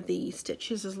matter where the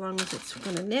stitch is as long as it's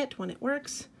going to knit when it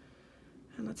works.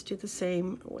 And let's do the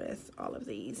same with all of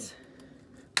these.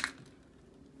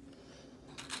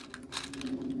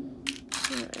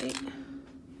 All right,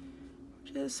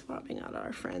 just swapping out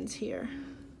our friends here.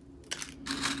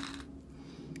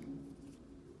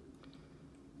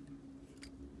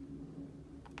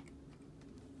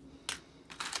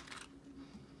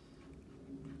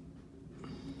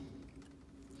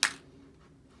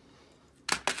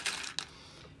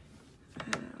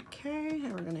 Okay,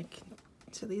 and we're gonna,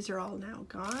 so these are all now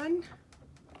gone.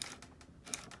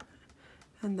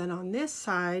 And then on this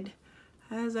side,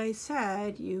 as I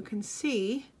said, you can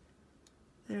see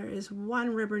there is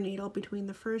 1 rubber needle between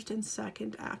the first and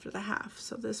second after the half.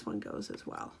 So this one goes as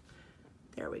well.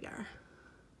 There we go.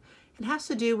 It has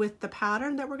to do with the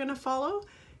pattern that we're going to follow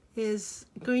is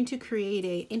going to create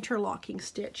a interlocking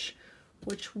stitch,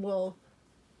 which will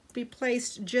be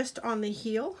placed just on the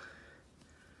heel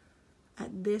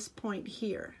at this point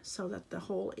here so that the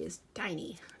hole is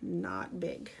tiny, not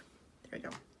big. There we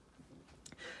go.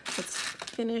 Let's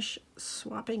finish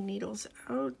swapping needles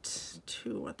out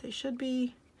to what they should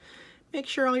be. Make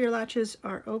sure all your latches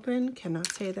are open.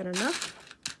 Cannot say that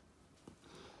enough.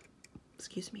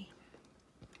 Excuse me.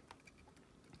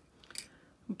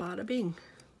 Bada bing.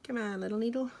 Come on, little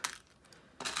needle.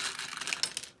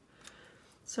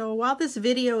 So while this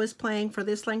video is playing for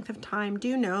this length of time,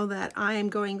 do know that I am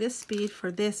going this speed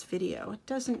for this video. It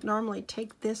doesn't normally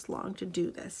take this long to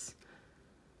do this.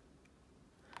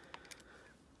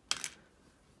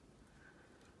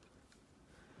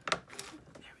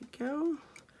 Go.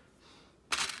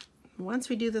 Once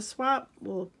we do the swap,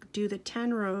 we'll do the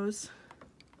 10 rows.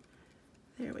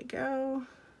 There we go.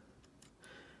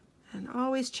 And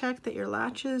always check that your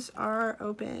latches are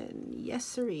open. Yes,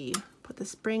 sirree. Put the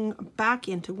spring back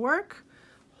into work.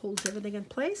 Holds everything in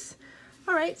place.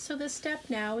 All right, so this step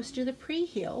now is to do the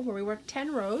pre-heel where we work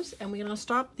 10 rows and we're going to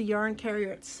stop the yarn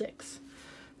carrier at 6.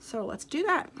 So let's do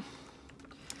that.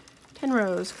 10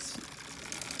 rows.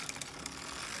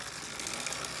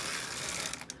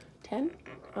 10?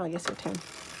 Oh, I guess they're 10.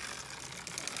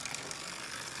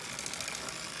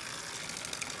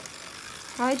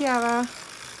 Hi, Java.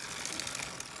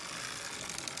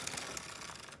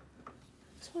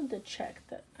 Just wanted to check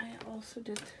that I also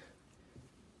did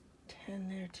 10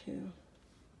 there too.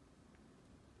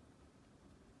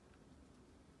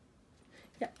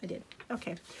 Yeah, I did.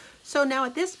 Okay. So now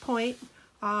at this point,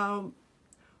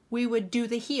 we would do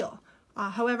the heel.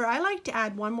 However, I like to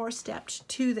add one more step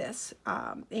to this.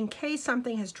 In case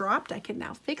something has dropped, I can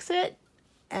now fix it.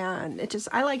 And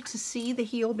I like to see the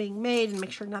heel being made and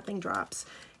make sure nothing drops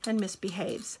and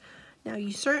misbehaves. Now,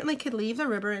 you certainly could leave the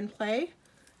rubber in play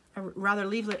rather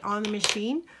leave it on the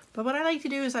machine. But what I like to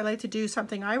do is I like to do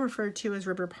something I refer to as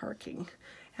ribber parking.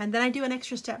 And then I do an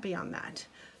extra step beyond that.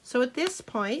 So at this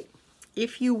point,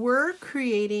 if you were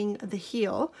creating the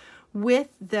heel with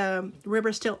the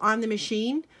ribber still on the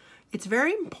machine, it's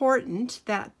very important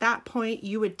that at that point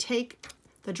you would take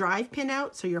the drive pin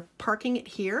out, so you're parking it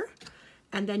here,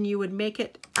 and then you would make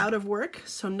it out of work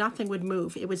so nothing would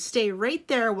move. It would stay right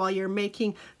there while you're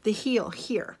making the heel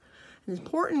here. An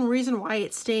important reason why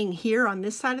it's staying here on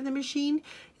this side of the machine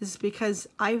is because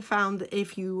I've found that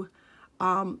if you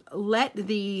let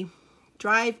the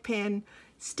drive pin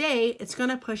stay, it's going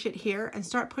to push it here and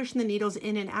start pushing the needles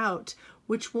in and out,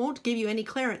 which won't give you any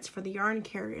clearance for the yarn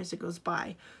carrier as it goes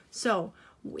by. So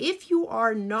if you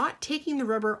are not taking the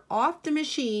rubber off the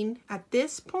machine at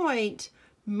this point,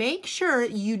 make sure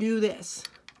you do this.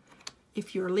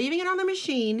 If you're leaving it on the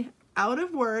machine, out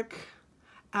of work,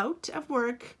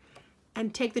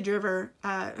 and take the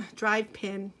drive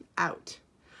pin out.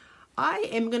 I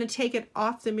am going to take it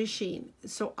off the machine,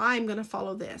 so I'm going to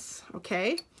follow this,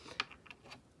 okay?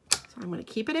 So I'm going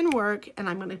to keep it in work, and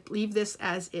I'm going to leave this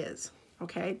as is,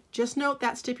 okay? Just note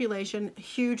that stipulation,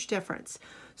 huge difference.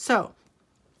 So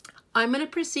I'm going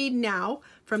to proceed now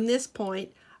from this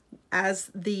point as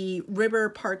the ribber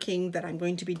parking that I'm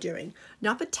going to be doing.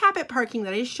 Not the tappet parking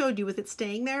that I showed you with it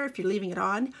staying there if you're leaving it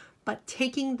on, but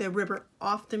taking the ribber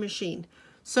off the machine.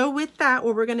 So with that,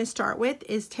 what we're going to start with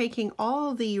is taking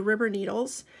all the ribber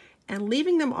needles and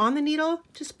leaving them on the needle,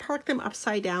 just park them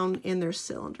upside down in their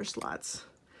cylinder slots.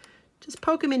 Just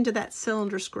poke them into that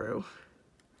cylinder screw.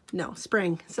 No,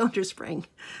 spring, cylinder spring.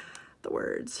 The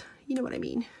words, you know what I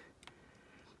mean.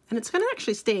 And it's going to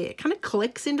actually stay, it kind of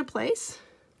clicks into place.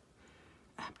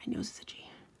 My nose is itchy.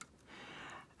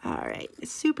 All right,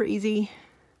 it's super easy.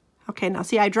 Okay, now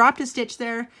see, I dropped a stitch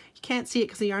there. You can't see it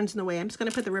because the yarn's in the way. I'm just going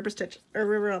to put the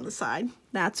ribber on the side.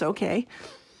 That's okay.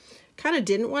 Kind of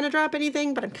didn't want to drop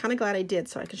anything, but I'm kind of glad I did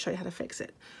so I can show you how to fix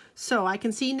it. So I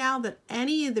can see now that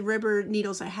any of the ribber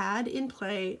needles I had in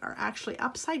play are actually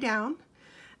upside down,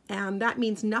 and that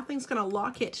means nothing's going to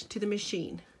lock it to the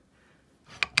machine.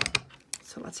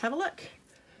 So let's have a look.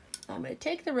 I'm going to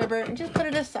take the ribber and just put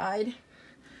it aside,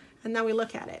 and now we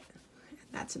look at it.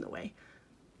 That's in the way.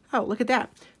 Oh, look at that.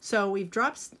 So we've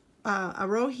dropped a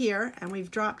row here, and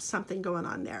we've dropped something going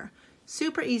on there.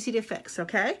 Super easy to fix,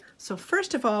 okay? So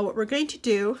first of all, what we're going to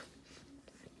do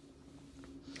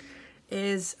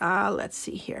is, let's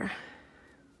see here.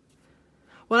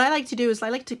 What I like to do is I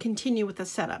like to continue with the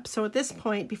setup. So at this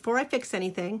point, before I fix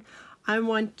anything, I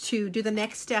want to do the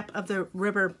next step of the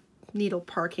ribber needle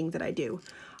parking that I do.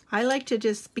 I like to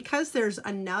just, because there's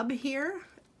a nub here,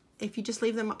 if you just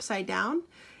leave them upside down,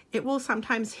 it will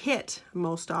sometimes hit,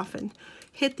 most often,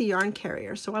 hit the yarn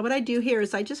carrier. So what I do here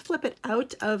is I just flip it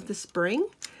out of the spring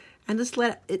and just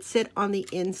let it sit on the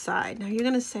inside. Now you're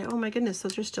gonna say, oh my goodness,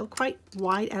 those are still quite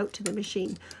wide out to the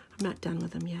machine. I'm not done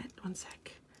with them yet, one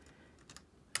sec.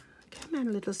 Come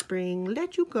on, little spring,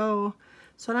 let you go.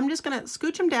 So I'm just gonna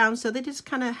scooch them down so they just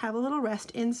kind of have a little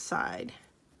rest inside.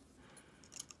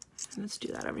 And let's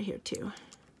do that over here too.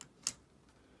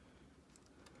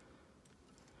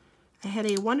 I had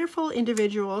a wonderful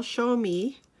individual show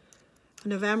me a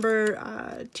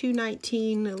November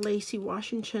 2019 Lacey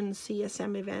Washington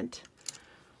CSM event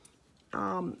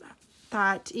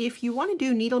that if you want to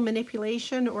do needle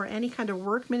manipulation or any kind of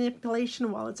work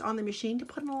manipulation while it's on the machine, to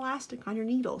put an elastic on your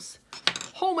needles.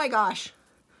 Oh my gosh,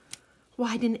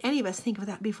 why didn't any of us think of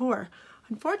that before?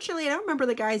 Unfortunately, I don't remember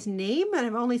the guy's name, and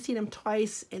I've only seen him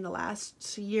twice in the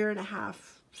last year and a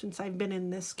half since I've been in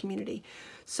this community.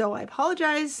 So I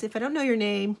apologize if I don't know your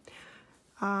name.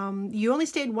 You only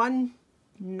stayed one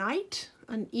night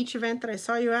on each event that I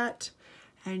saw you at,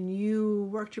 and you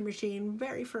worked your machine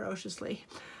very ferociously.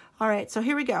 All right, so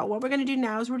here we go. What we're going to do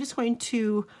now is we're just going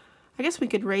to, I guess we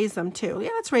could raise them too. Yeah,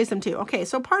 let's raise them too. Okay,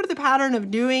 so part of the pattern of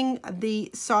doing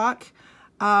the sock,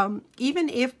 even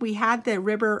if we had the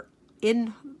ribber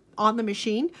on the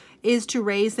machine, is to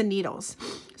raise the needles.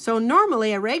 So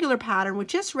normally a regular pattern would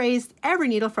just raise every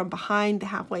needle from behind the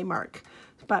halfway mark.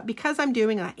 But because I'm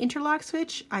doing an interlock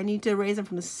switch, I need to raise them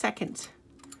from the second.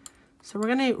 So we're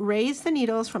going to raise the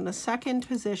needles from the second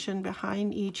position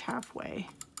behind each halfway.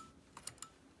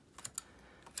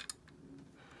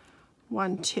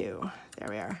 1, 2. There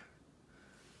we are.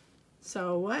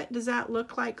 So what does that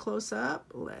look like close up?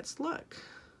 Let's look.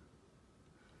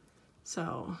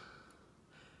 So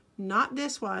not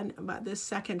this one, but this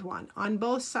second one on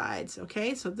both sides,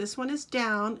 okay? So this one is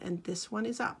down and this one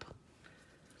is up.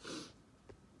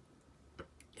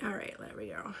 All right, there we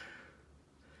go.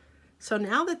 So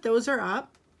now that those are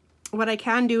up, what I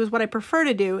can do is, what I prefer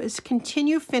to do is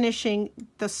continue finishing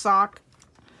the sock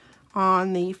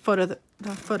on the foot of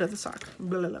the sock.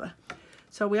 Blah, blah, blah.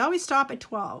 So we always stop at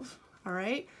 12, all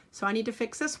right? So I need to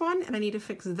fix this one and I need to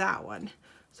fix that one.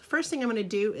 So first thing I'm going to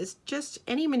do is just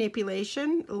any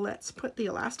manipulation. Let's put the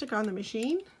elastic on the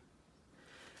machine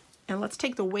and let's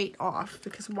take the weight off,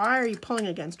 because why are you pulling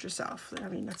against yourself? I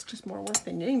mean, that's just more work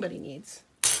than anybody needs.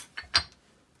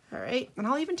 All right, and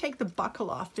I'll even take the buckle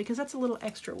off because that's a little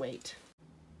extra weight.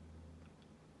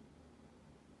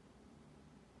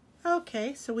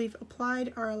 Okay, so we've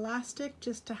applied our elastic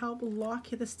just to help lock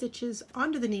the stitches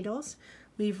onto the needles.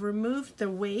 We've removed the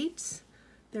weights.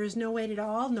 There's no weight at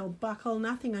all, no buckle,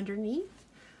 nothing underneath.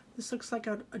 This looks like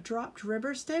a dropped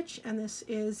ribber stitch, and this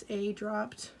is a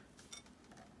dropped,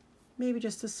 maybe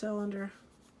just a cylinder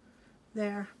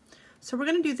there. So we're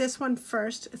going to do this one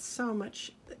first. It's so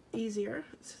much easier.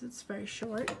 It's very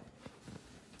short.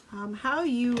 How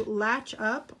you latch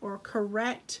up or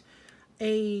correct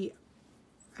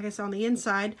I guess on the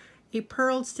inside, a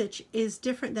purled stitch is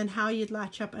different than how you'd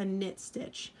latch up a knit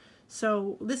stitch.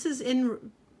 So this is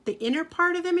in the inner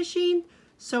part of the machine,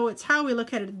 so it's how we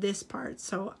look at it, this part.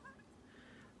 So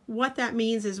what that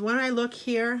means is when I look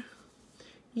here,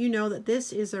 you know that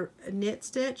this is a knit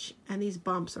stitch and these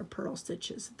bumps are purl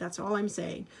stitches. That's all I'm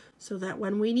saying. So that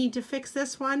when we need to fix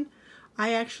this one,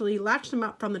 I actually latch them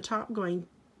up from the top, going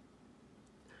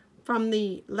from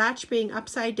the latch being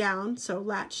upside down, so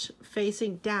latch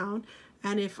facing down,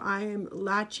 and if I'm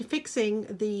fixing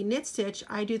the knit stitch,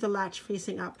 I do the latch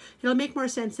facing up. It'll make more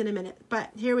sense in a minute, but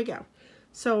here we go.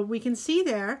 So we can see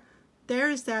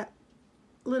there's that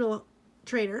little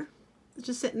trader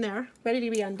just sitting there, ready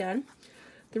to be undone.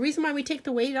 The reason why we take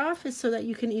the weight off is so that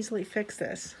you can easily fix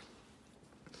this.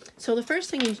 So the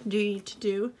first thing you need to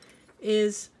do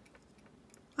is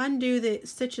undo the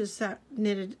stitches that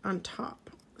knitted on top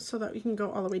so that we can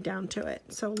go all the way down to it.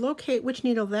 So locate which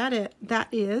needle that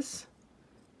is.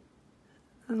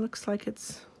 It looks like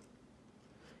it's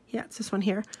this one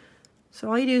here. So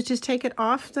all you do is just take it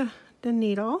off the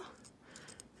needle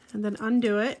and then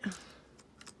undo it.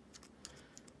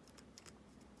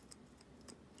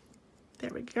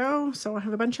 There we go. So I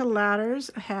have a bunch of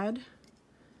ladders ahead,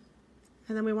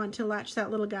 and then we want to latch that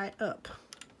little guy up.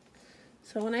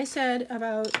 So when I said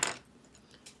about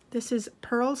this is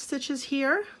purl stitches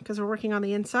here, because we're working on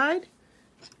the inside,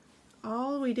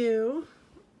 all we do,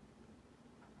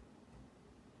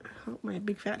 I hope my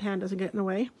big fat hand doesn't get in the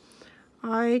way,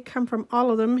 I come from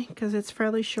all of them because it's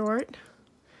fairly short,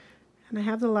 and I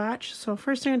have the latch. So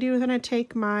first thing I do is I'm going to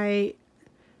take my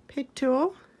pick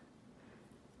tool,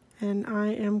 and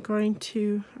I am going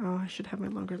to, I should have my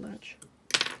longer latch.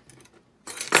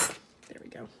 There we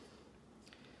go.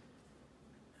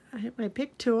 I hit my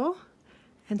pick tool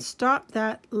and stop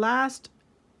that last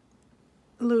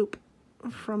loop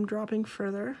from dropping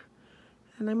further.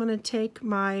 And I'm going to take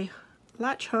my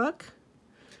latch hook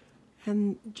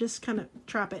and just kind of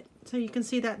trap it. So you can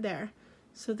see that there.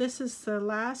 So this is the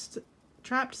last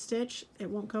trapped stitch.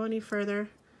 It won't go any further.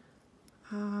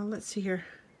 Let's see here.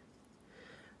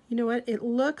 You know what? It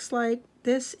looks like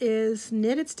this is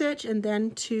knitted stitch and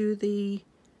then to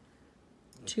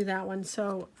that one.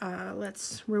 So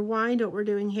let's rewind what we're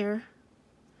doing here.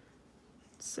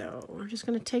 So we're just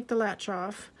going to take the latch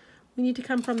off. We need to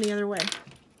come from the other way.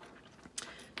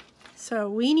 So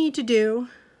we need to do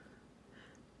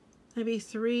maybe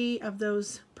 3 of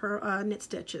those knit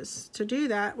stitches. To do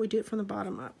that, we do it from the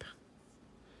bottom up.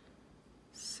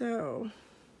 So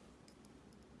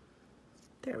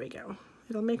there we go.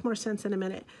 It'll make more sense in a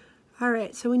minute. All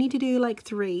right, so we need to do like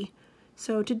 3.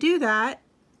 So to do that,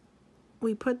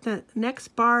 we put the next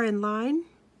bar in line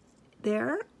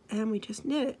there, and we just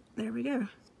knit it. There we go.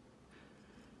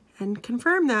 And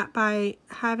confirm that by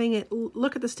having it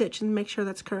look at the stitch and make sure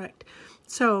that's correct.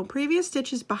 So previous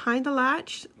stitch is behind the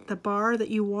latch, the bar that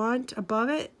you want above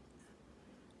it,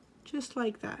 just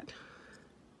like that.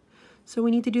 So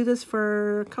we need to do this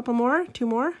for a couple more, 2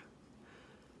 more.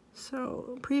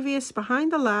 So previous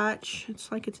behind the latch,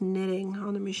 it's like it's knitting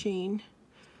on the machine.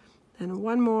 Then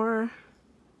 1 more.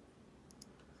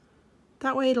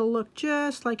 That way it'll look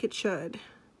just like it should.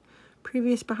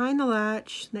 Previous behind the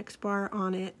latch, next bar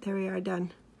on it. There we are,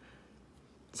 done.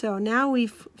 So now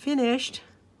we've finished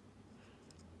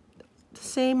the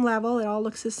same level. It all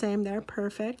looks the same there,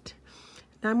 perfect.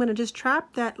 Now I'm going to just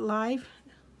trap that live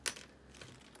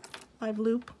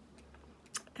loop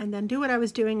and then do what I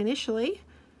was doing initially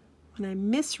when I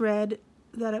misread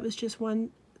that it was just one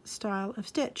style of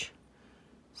stitch.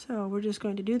 So we're just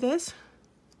going to do this.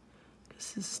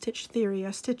 This is stitch theory,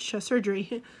 stitch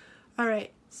surgery. All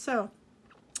right, so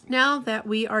Now that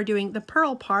we are doing the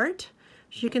purl part,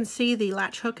 as you can see, the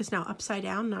latch hook is now upside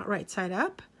down, not right side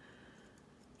up.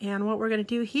 And what we're going to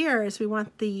do here is we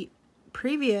want the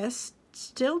previous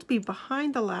still to be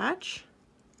behind the latch.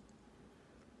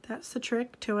 That's the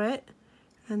trick to it.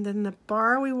 And then the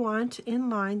bar we want in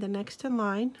line, the next in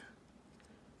line.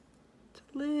 It's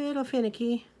a little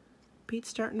finicky. Beats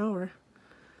starting over.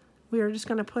 We are just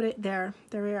going to put it there.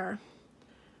 There we are.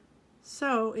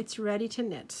 So it's ready to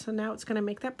knit. So now it's going to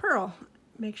make that purl.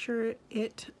 Make sure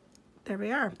it, there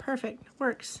we are. Perfect.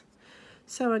 Works.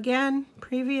 So again,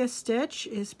 previous stitch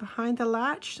is behind the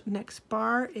latch. Next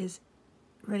bar is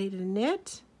ready to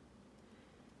knit.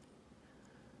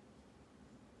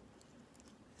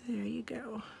 There you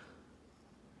go.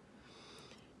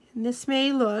 And this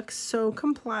may look so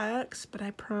complex, but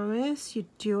I promise you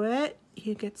do it,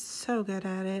 you get so good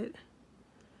at it.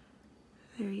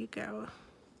 There you go.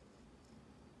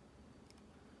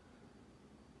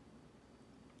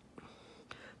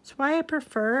 That's why I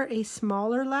prefer a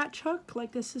smaller latch hook.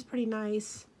 Like this is pretty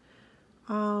nice.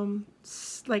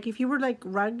 Like if you were like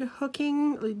rug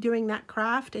hooking, like doing that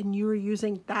craft, and you were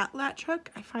using that latch hook,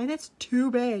 I find it's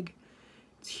too big.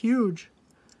 It's huge.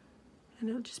 And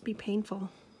it'll just be painful.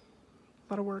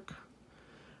 A lot of work.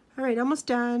 All right, almost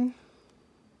done.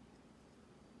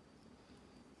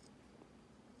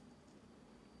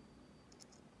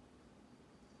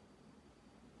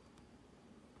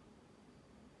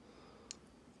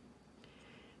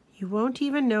 You won't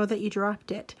even know that you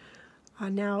dropped it.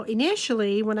 Now,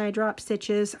 initially, when I drop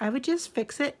stitches, I would just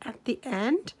fix it at the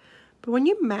end. But when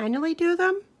you manually do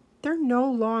them, they're no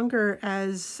longer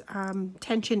as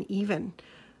tension even.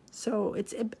 So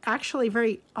it's actually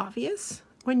very obvious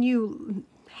when you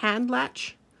hand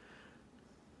latch.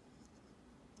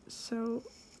 So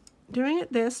doing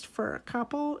it this for a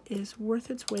couple is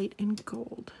worth its weight in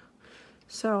gold.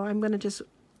 So I'm going to just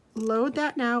load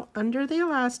that now under the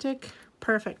elastic.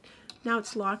 Perfect. Now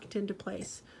it's locked into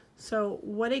place. So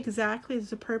what exactly is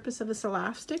the purpose of this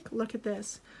elastic? Look at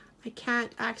this. I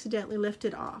can't accidentally lift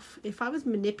it off. If I was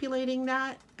manipulating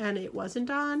that and it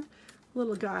wasn't on,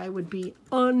 little guy would be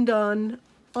undone,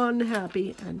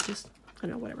 unhappy, and just, I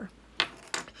don't know, whatever.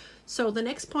 So the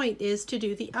next point is to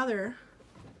do the other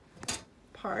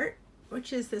part,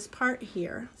 which is this part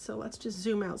here. So let's just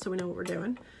zoom out so we know what we're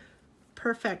doing.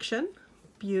 Perfection.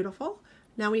 Beautiful.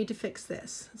 Now we need to fix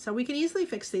this. So we can easily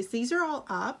fix these. These are all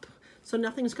up, so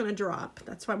nothing's going to drop.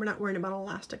 That's why we're not worrying about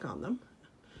elastic on them.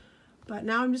 But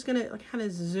now I'm just going to kind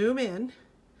of zoom in.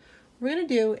 What we're going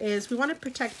to do is we want to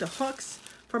protect the hooks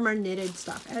from our knitted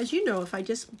stuff. As you know, if I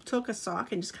just took a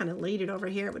sock and just kind of laid it over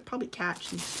here, it would probably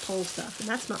catch and pull stuff, and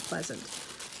that's not pleasant.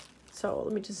 So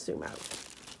let me just zoom out.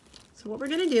 So what we're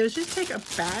going to do is just take a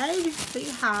bag that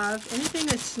you have, anything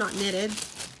that's not knitted.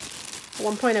 At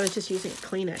one point I was just using a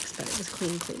Kleenex, but it was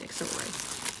clean Kleenex, don't worry.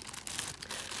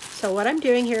 So what I'm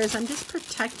doing here is I'm just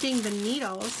protecting the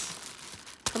needles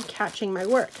from catching my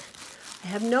work. I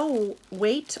have no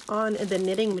weight on the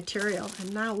knitting material,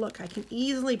 and now look, I can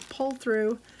easily pull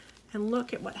through and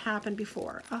look at what happened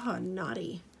before. Oh,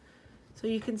 naughty. So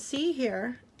you can see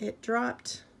here, it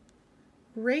dropped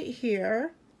right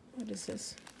here. What is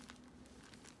this?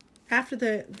 After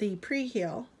the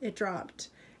pre-heel, it dropped.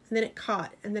 And then it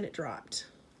caught, and then it dropped.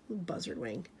 Buzzard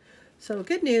wing. So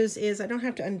good news is I don't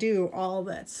have to undo all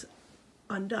that's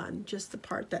undone, just the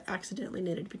part that accidentally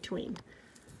knitted between.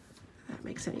 If that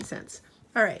makes any sense.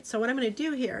 All right, so what I'm going to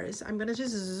do here is I'm going to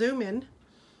just zoom in.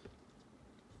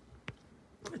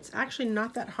 It's actually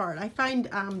not that hard. I find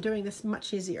doing this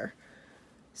much easier.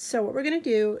 So what we're going to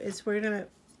do is we're going to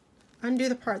undo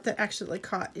the part that actually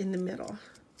caught in the middle.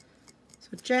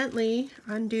 So gently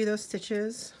undo those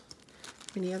stitches.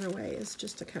 And the other way is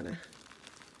just to kind of,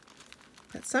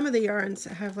 but some of the yarns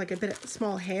have like a bit of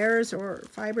small hairs or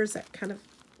fibers that kind of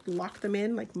lock them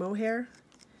in, like mohair.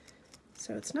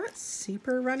 So it's not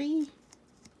super runny.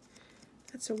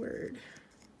 That's a word.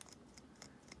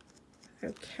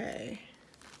 Okay.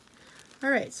 All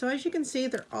right, so as you can see,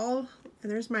 they're all,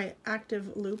 and there's my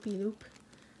active loopy loop.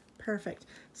 Perfect.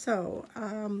 So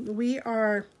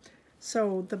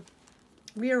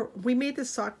we made the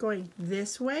sock going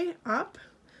this way up.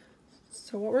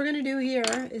 So what we're going to do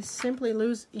here is simply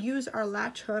use our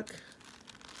latch hook.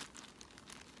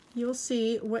 You'll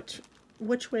see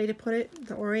which way to put it,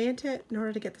 to orient it in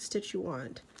order to get the stitch you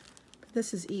want. But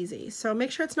this is easy. So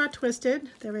make sure it's not twisted.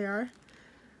 There we are.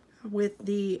 With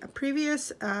the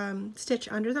previous stitch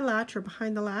under the latch or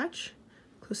behind the latch,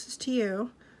 closest to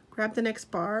you, grab the next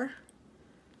bar,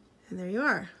 and there you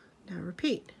are. Now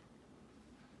repeat.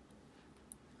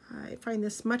 I find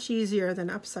this much easier than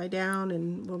upside down,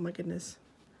 and oh my goodness.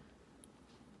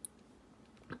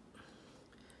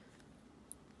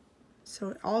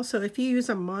 So also, if you use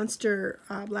a monster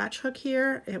latch hook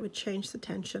here, it would change the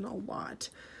tension a lot.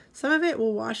 Some of it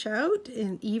will wash out,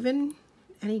 and even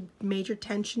any major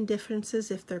tension differences,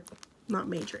 if they're not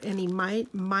major, any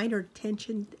minor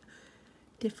tension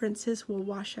differences will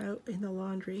wash out in the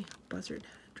laundry. Buzzard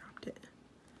dropped it.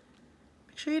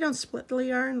 Make sure you don't split the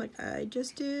yarn like I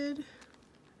just did.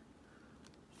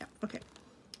 Yeah, okay.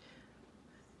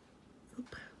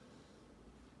 Oop.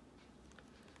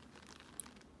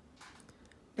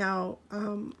 Now,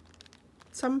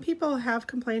 some people have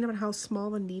complained about how small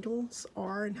the needles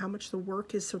are and how much the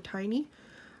work is so tiny.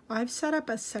 I've set up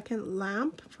a second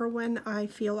lamp for when I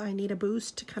feel I need a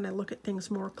boost to kind of look at things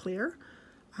more clear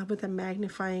with a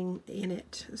magnifying in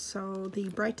it. So the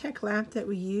Brightech lamp that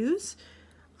we use,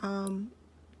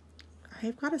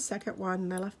 I've got a second one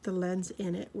and I left the lens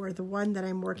in it, where the one that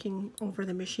I'm working over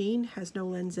the machine has no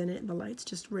lens in it and the light's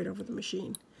just right over the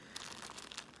machine.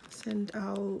 And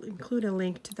I'll include a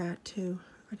link to that too.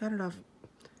 I got it off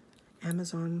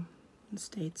Amazon in the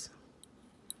States.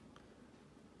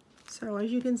 So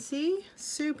as you can see,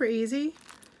 super easy.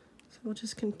 So we'll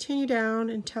just continue down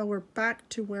until we're back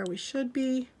to where we should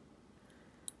be.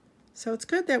 So it's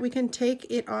good that we can take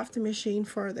it off the machine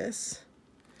for this.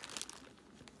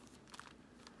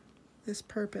 This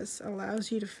purpose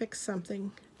allows you to fix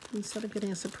something instead of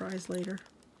getting a surprise later.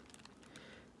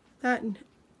 That and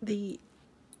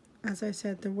as I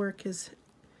said, the work is,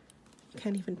 you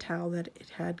can't even tell that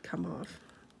it had come off.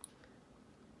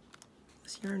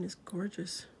 This yarn is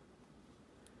gorgeous.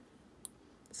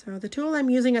 So the tool I'm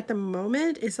using at the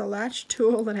moment is a latch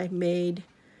tool that I made.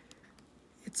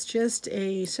 It's just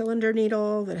a cylinder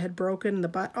needle that had broken the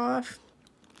butt off.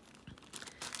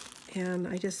 And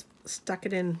I just stuck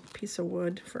it in a piece of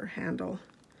wood for a handle.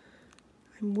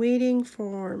 I'm waiting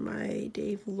for my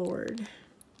Dave Lord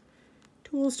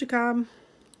tools to come.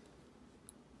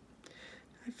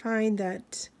 I find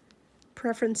that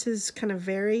preferences kind of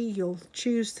vary. You'll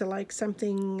choose to like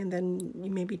something and then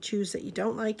you maybe choose that you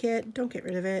don't like it. Don't get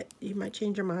rid of it. You might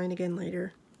change your mind again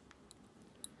later.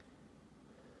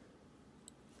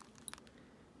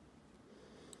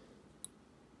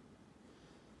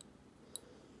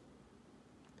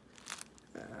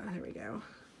 There we go.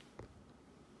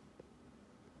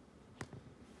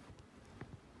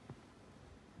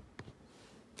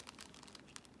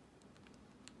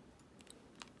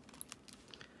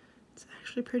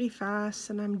 Actually pretty fast,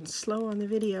 and I'm slow on the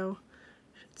video.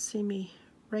 You should see me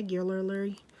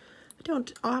regularly. I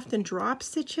don't often drop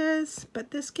stitches,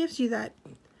 but this gives you that,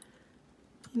 you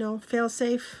know,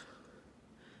 fail-safe,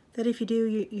 that if you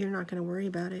do, you're not going to worry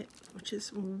about it, which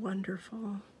is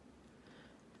wonderful.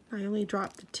 I only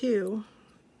dropped the two.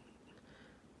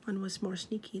 One was more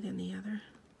sneaky than the other.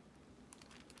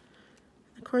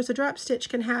 Of course, a drop stitch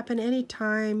can happen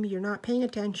anytime you're not paying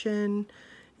attention.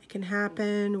 It can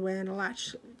happen when a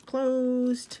latch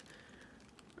closed.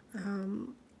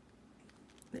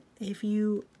 If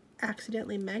you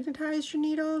accidentally magnetize your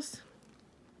needles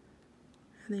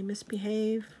and they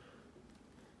misbehave,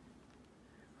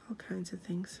 all kinds of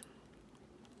things.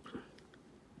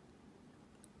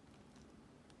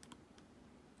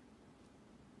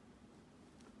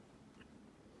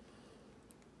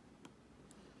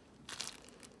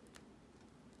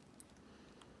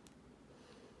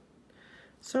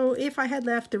 So if I had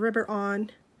left the ribber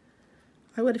on,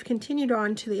 I would have continued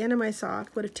on to the end of my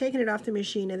sock, would have taken it off the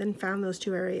machine, and then found those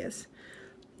two areas.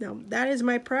 Now, that is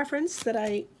my preference that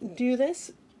I do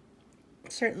this,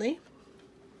 certainly.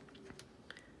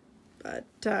 But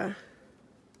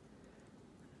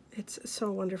it's so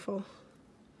wonderful.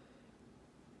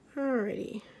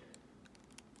 Alrighty.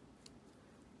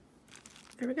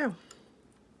 There we go.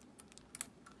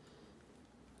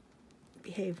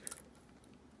 Behave.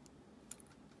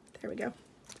 There we go.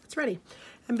 It's ready.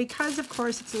 And because, of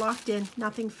course, it's locked in,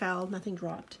 nothing fell, nothing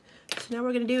dropped. So now what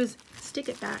we're going to do is stick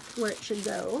it back where it should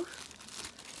go.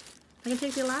 I can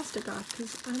take the elastic off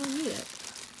because I don't need it.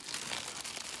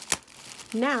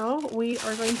 Now we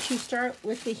are going to start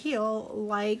with the heel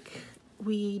like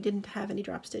we didn't have any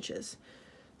drop stitches.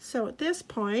 So at this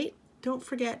point, don't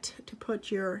forget to put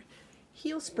your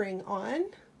heel spring on.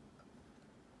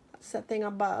 That's that thing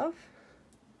above.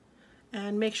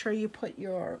 And make sure you put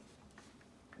your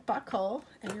buckle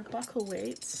and your buckle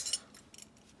weights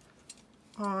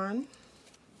on,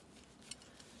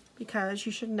 because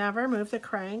you should never move the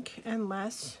crank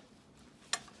unless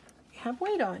you have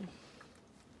weight on.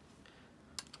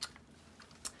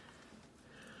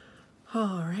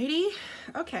 Alrighty,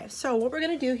 okay, so what we're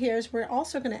going to do here is we're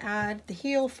also going to add the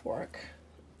heel fork,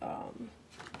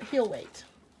 heel weight.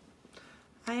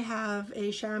 I have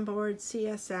a Chambord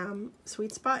CSM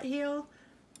sweet spot heel.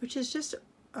 which is just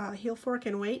heel fork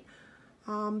and weight.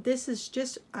 This is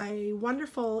just a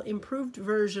wonderful improved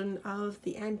version of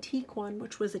the antique one,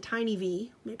 which was a tiny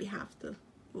V, maybe half the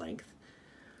length.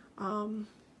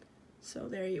 So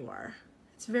there you are.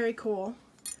 It's very cool.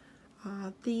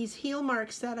 These heel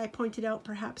marks that I pointed out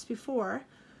perhaps before,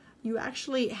 you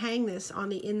actually hang this on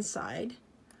the inside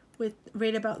with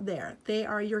right about there. They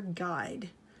are your guide.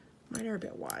 Mine are a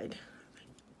bit wide. I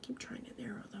keep trying to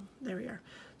narrow them. There we are.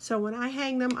 So when I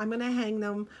hang them, I'm going to hang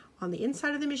them on the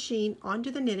inside of the machine onto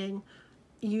the knitting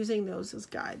using those as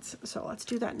guides. So let's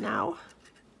do that now.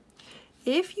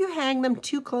 If you hang them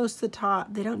too close to the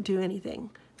top, they don't do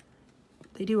anything.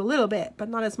 They do a little bit, but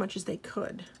not as much as they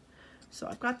could. So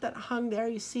I've got that hung there.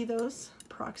 You see those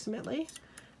approximately.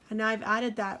 And now I've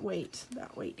added that weight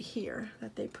here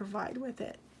that they provide with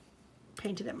it.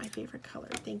 Painted it my favorite color.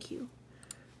 Thank you.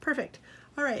 Perfect.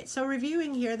 All right, so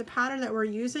reviewing here, the pattern that we're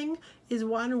using is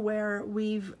one where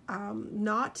we've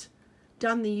not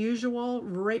done the usual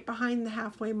right behind the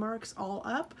halfway marks all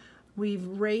up. We've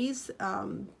raised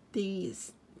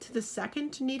these to the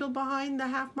second needle behind the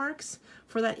half marks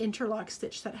for that interlock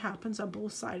stitch that happens on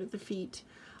both sides of the feet,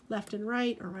 left and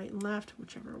right, or right and left,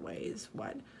 whichever way is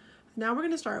what. Now we're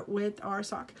going to start with our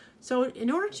sock. So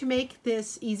in order to make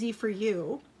this easy for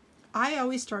you, I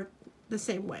always start the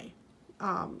same way.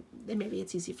 And maybe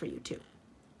it's easy for you too.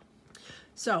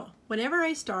 So whenever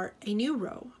I start a new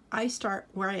row, I start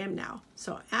where I am now.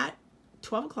 So at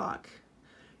 12 o'clock,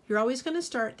 you're always going to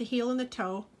start the heel and the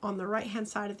toe on the right hand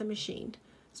side of the machine.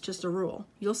 It's just a rule.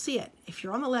 You'll see it. If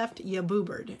you're on the left, you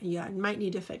boobered. You might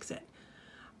need to fix it.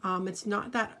 It's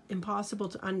not that impossible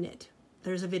to unknit.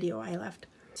 There's a video I left.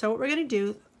 So what we're going to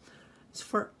do is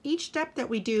for each step that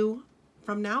we do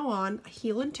from now on,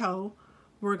 heel and toe,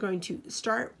 we're going to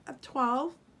start at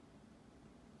 12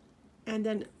 and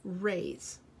then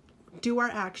raise, do our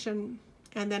action,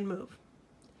 and then move.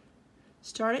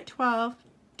 Start at 12,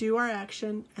 do our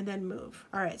action, and then move.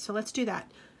 All right, so let's do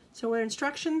that. So our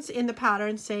instructions in the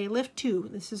pattern say lift 2.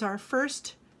 This is our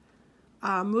first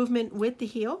movement with the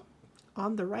heel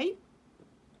on the right.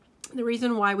 The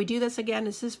reason why we do this again,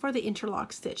 this is for the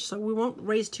interlock stitch, so we won't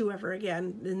raise 2 ever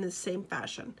again in the same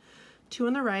fashion. 2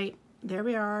 on the right, there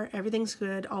we are, everything's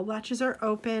good, all latches are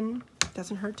open,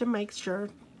 doesn't hurt to make sure.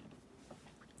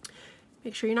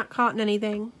 Make sure you're not caught in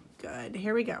anything. Good,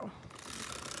 here we go.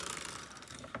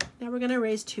 Now we're going to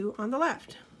raise 2 on the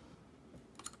left.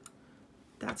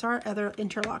 That's our other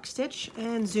interlock stitch,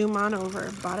 and zoom on over,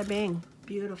 bada bing,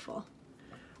 beautiful.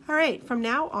 All right, from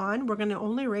now on, we're going to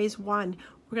only raise 1.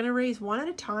 We're going to raise 1 at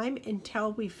a time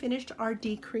until we finished our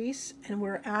decrease and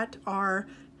we're at our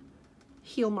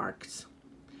heel marks.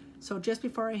 So just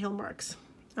before our heel marks.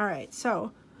 All right,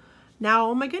 so now,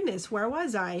 oh my goodness, where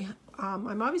was I?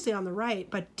 I'm obviously on the right,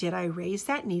 but did I raise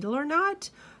that needle or not?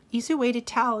 Easy way to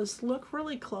tell is look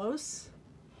really close.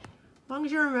 As long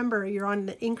as you remember you're on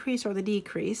the increase or the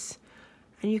decrease,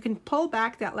 and you can pull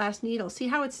back that last needle. See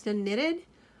how it's still knitted?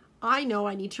 I know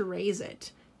I need to raise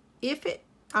it. If it,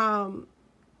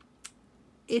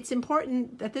 it's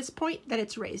important at this point that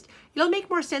it's raised. It'll make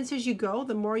more sense as you go,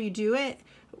 the more you do it,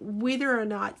 whether or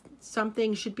not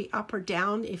something should be up or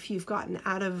down if you've gotten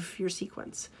out of your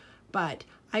sequence. But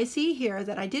I see here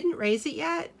that I didn't raise it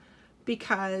yet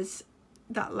because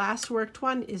that last worked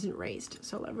one isn't raised.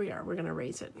 So there we are, we're gonna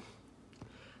raise it.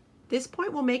 This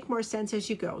point will make more sense as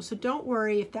you go. So don't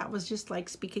worry if that was just like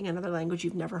speaking another language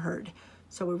you've never heard.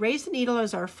 So we raise the needle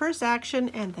as our first action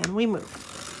and then we move.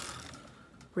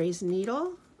 Raise the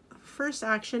needle, first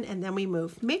action, and then we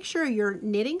move. Make sure your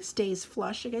knitting stays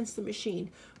flush against the machine,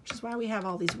 which is why we have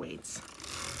all these weights.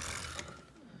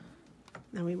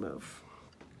 Then we move.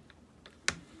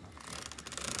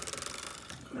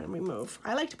 Then we move.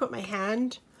 I like to put my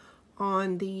hand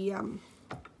on the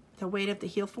weight of the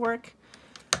heel fork.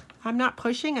 I'm not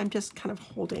pushing, I'm just kind of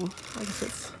holding. I guess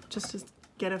it's just to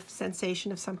get a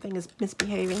sensation if something is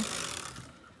misbehaving.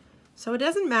 So it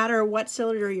doesn't matter what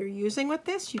cylinder you're using with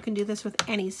this, you can do this with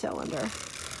any cylinder.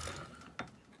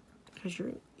 Because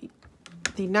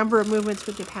the number of movements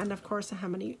would depend, of course, on how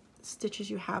many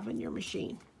stitches you have in your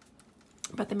machine.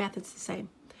 But the method's the same.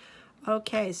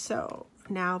 Okay, so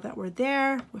now that we're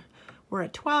there, we're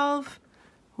at 12,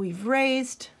 we've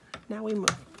raised, now we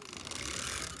move.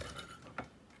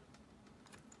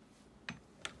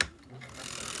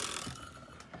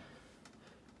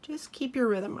 Just keep your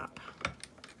rhythm up.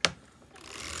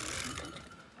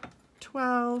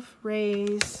 12,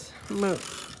 raise,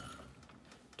 move.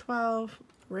 12,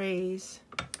 raise,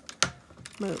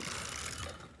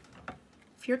 move.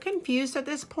 If you're confused at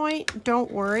this point, don't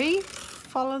worry.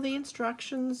 Follow the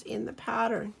instructions in the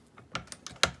pattern.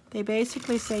 They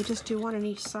basically say just do one on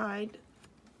each side,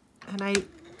 and I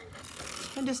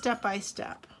kind of step by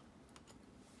step.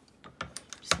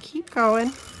 Just keep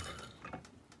going.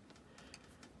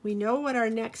 We know what our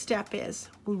next step is.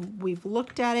 We've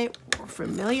looked at it, we're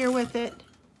familiar with it.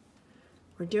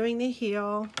 We're doing the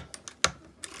heel.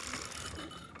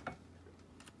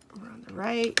 We're on the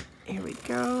right, here we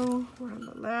go. We're on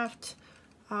the left.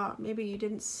 Maybe you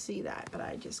didn't see that, but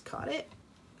I just caught it.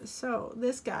 So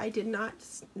this guy did not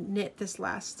knit this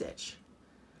last stitch.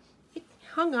 It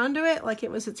hung onto it like it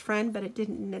was its friend, but it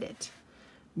didn't knit it.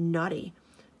 Naughty.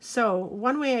 So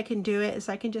one way I can do it is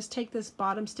I can just take this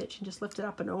bottom stitch and just lift it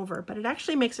up and over, but it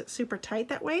actually makes it super tight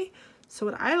that way. So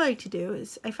what I like to do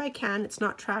is, if I can, it's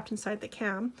not trapped inside the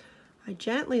cam, I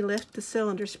gently lift the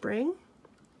cylinder spring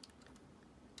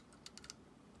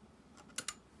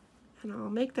and I'll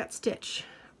make that stitch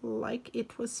like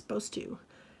it was supposed to.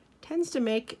 Tends to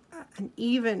make an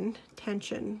even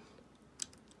tension.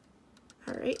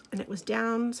 All right, and it was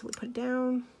down, so we put it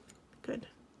down. Good.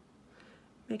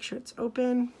 Make sure it's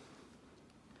open.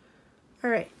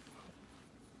 All right.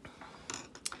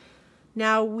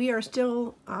 Now we are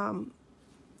still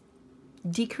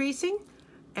decreasing,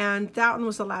 and that one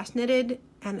was the last knitted,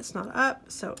 and it's not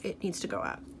up, so it needs to go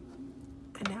up.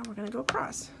 And now we're gonna go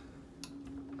across.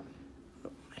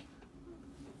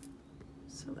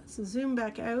 So let's zoom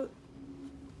back out.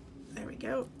 There we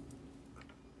go.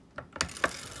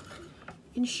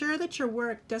 Ensure that your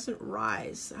work doesn't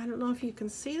rise. I don't know if you can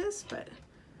see this, but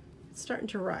it's starting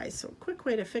to rise. So a quick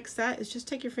way to fix that is just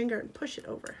take your finger and push it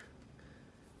over.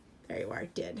 There you are,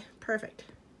 it did. Perfect.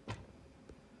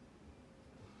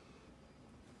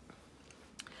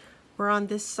 We're on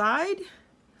this side.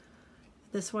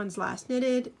 This one's last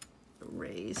knitted.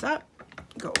 Raise up,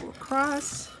 go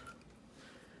across.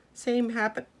 Same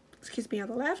happen, excuse me, on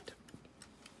the left.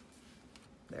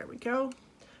 There we go.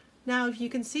 Now, if you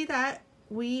can see that,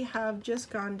 we have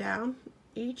just gone down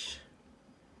each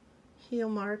heel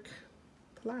mark.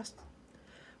 The last,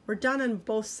 we're done on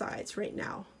both sides right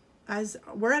now. As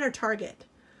we're at our target.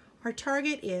 Our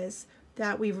target is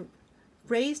that we've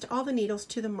raised all the needles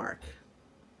to the mark.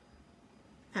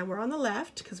 And we're on the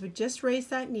left because we just raised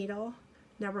that needle.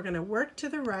 Now we're going to work to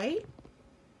the right.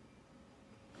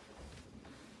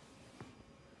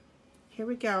 Here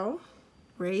we go.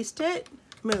 Raised it,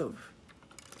 move.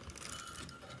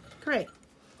 Great.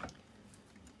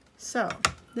 So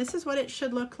this is what it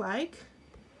should look like.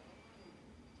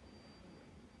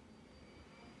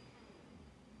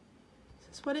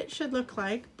 This is what it should look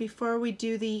like before we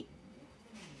do the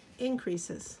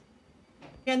increases.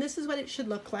 And this is what it should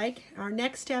look like. Our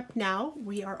next step now,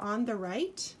 we are on the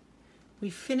right. We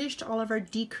finished all of our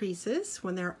decreases.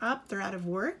 When they're up, they're out of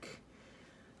work.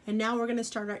 And now we're going to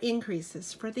start our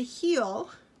increases. For the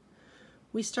heel,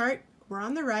 we're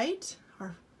on the right,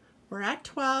 we're at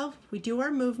 12, we do our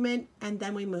movement, and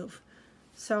then we move.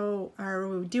 So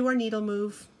we do our needle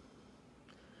move,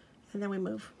 and then we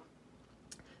move.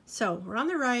 So we're on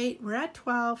the right, we're at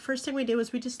 12. First thing we do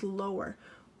is we just lower.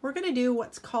 We're going to do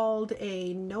what's called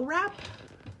a no wrap,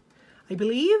 I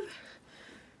believe.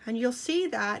 And you'll see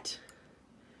that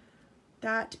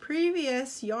that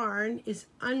previous yarn is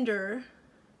under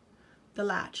the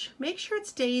latch. Make sure it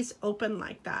stays open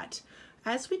like that.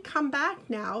 As we come back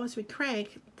now, as we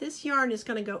crank, this yarn is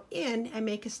going to go in and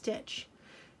make a stitch.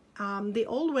 The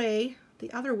old way, the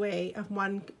other way of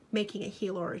one making a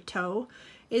heel or a toe,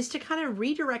 is to kind of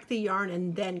redirect the yarn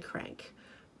and then crank.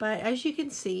 But as you can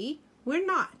see, we're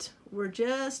not. We're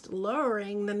just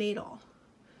lowering the needle.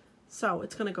 So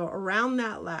it's going to go around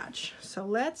that latch. So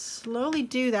let's slowly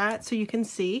do that so you can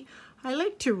see. I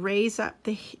like to raise up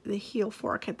the heel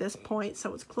fork at this point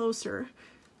so it's closer.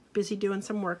 Busy doing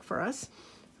some work for us.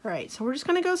 All right, so we're just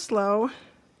going to go slow.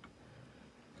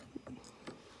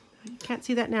 You can't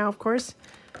see that now, of course.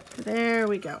 There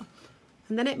we go.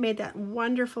 And then it made that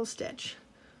wonderful stitch.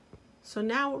 So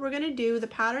now what we're going to do, the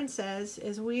pattern says,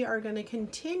 is we are going to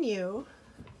continue.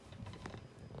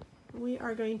 We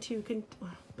are going to,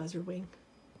 buzzer wing.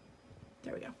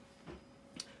 There we go.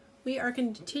 We are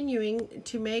continuing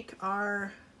to make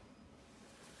our,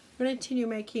 we're going to continue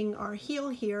making our heel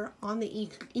here on the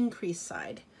increase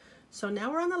side. So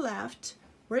now we're on the left,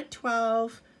 we're at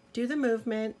 12, do the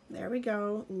movement, there we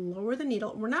go, lower the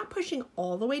needle. We're not pushing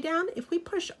all the way down. If we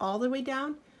push all the way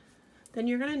down, then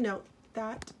you're going to note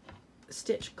that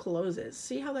stitch closes.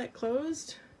 See how that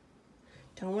closed?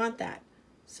 Don't want that.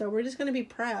 So we're just going to be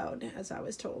proud, as I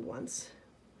was told once.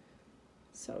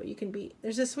 So you can be,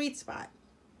 there's a sweet spot.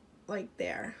 Like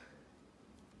there.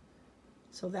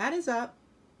 So that is up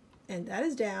and that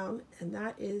is down and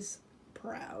that is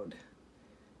proud.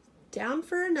 down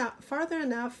farther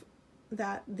enough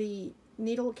that the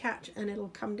needle will catch and it'll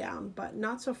come down, but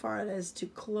not so far as to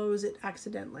close it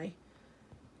accidentally.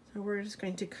 So we're just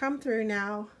going to come through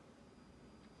now.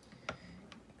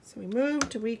 So we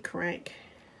moved, we crank.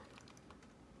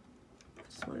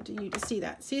 Just wanted you to see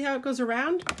that. See how it goes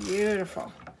around?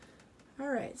 Beautiful. All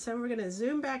right, so we're gonna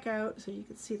zoom back out so you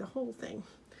can see the whole thing.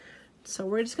 So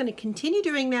we're just gonna continue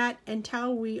doing that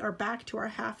until we are back to our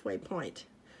halfway point.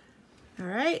 All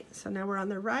right, so now we're on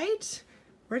the right.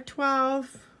 We're at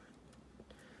 12.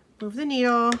 Move the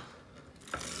needle,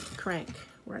 crank.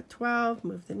 We're at 12,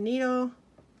 move the needle,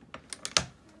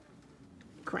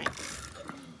 crank.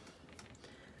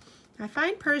 I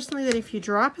find personally that if you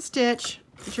drop a stitch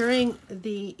during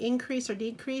the increase or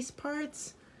decrease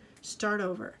parts, start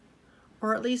over.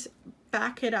 Or at least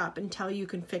back it up until you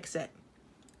can fix it.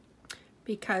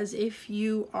 Because if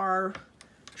you are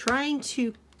trying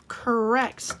to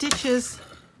correct stitches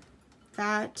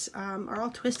that are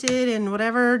all twisted and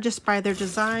whatever just by their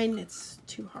design, it's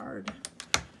too hard.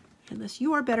 Unless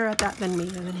you are better at that than me,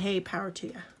 then hey, power to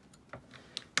you.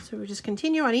 So we just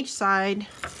continue on each side.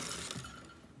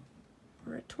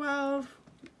 We're at 12,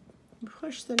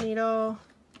 push the needle,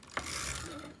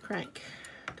 crank.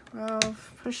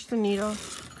 12, push the needle,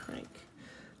 crank.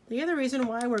 The other reason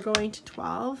why we're going to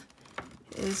 12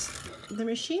 is the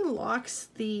machine locks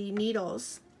the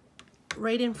needles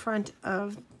right in front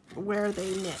of where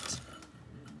they knit.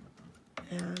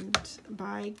 And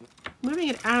by moving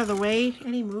it out of the way,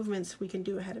 any movements we can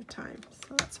do ahead of time.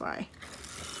 So that's why.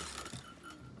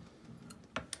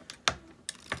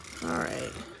 All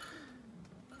right.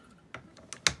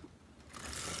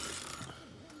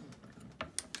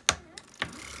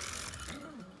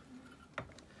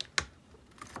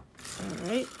 All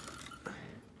right.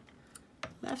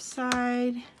 Left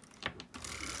side,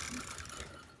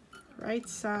 right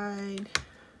side.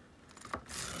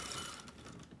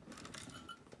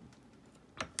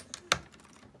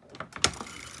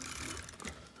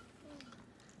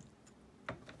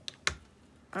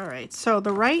 All right, so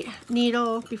the right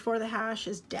needle before the hash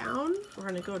is down. We're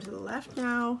going to go to the left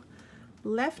now.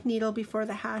 Left needle before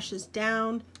the hash is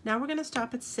down. Now we're going to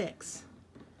stop at 6.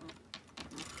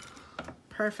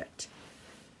 Perfect.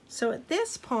 So at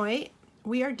this point,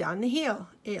 we are done the heel.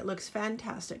 It looks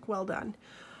fantastic. Well done.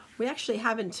 We actually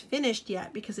haven't finished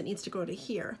yet because it needs to go to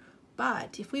here.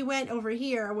 But if we went over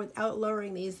here without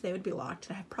lowering these, they would be locked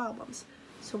and have problems.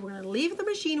 So we're going to leave the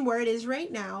machine where it is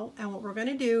right now, and what we're going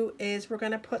to do is we're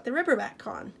going to put the ribber back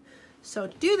on. So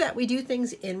to do that, we do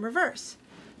things in reverse.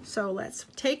 So let's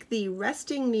take the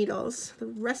resting needles, the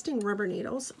resting rubber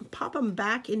needles, pop them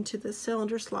back into the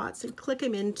cylinder slots and click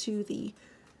them into the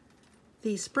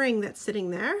spring that's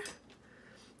sitting there.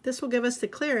 This will give us the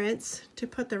clearance to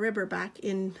put the ribber back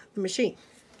in the machine.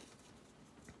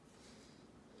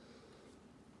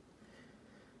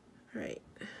 All right,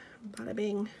 bada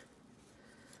bing.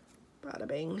 Bada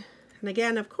bing. And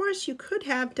again, of course, you could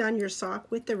have done your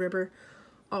sock with the ribber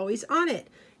always on it.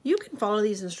 You can follow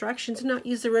these instructions and not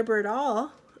use the ribber at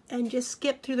all and just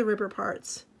skip through the ribber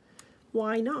parts.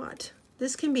 Why not?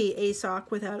 This can be a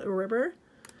sock without a ribber.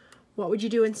 What would you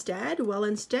do instead? Well,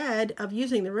 instead of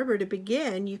using the ribber to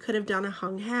begin, you could have done a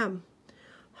hung hem.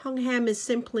 Hung hem is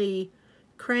simply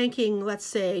cranking, let's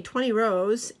say, 20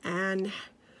 rows and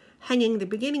hanging the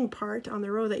beginning part on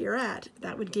the row that you're at.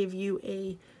 That would give you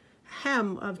a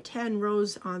hem of 10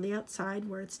 rows on the outside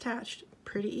where it's attached.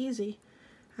 Pretty easy.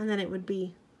 And then it would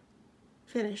be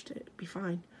finished. It'd be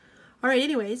fine. All right,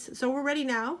 anyways, so we're ready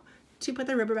now to put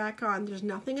the ribber back on. There's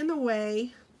nothing in the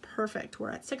way. Perfect.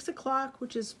 We're at 6 o'clock,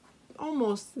 which is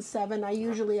almost the 7. I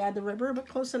usually add the ribber, but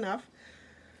close enough.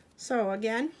 So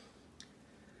again,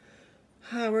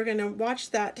 we're going to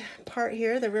watch that part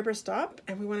here, the ribber stop,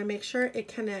 and we want to make sure it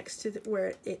connects to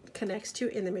where it connects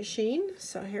to in the machine.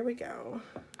 So here we go.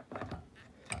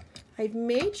 I've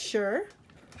made sure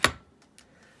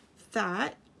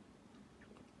that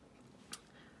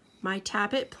my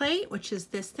tappet plate, which is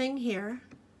this thing here,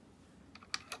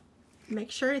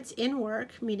 make sure it's in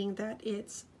work, meaning that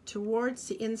it's towards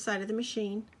the inside of the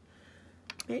machine.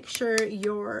 Make sure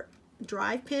your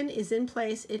drive pin is in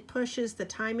place. It pushes the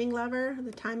timing lever,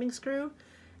 the timing screw,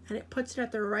 and it puts it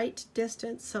at the right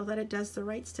distance so that it does the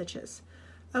right stitches.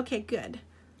 Okay, good.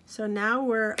 So now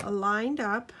we're aligned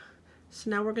up. So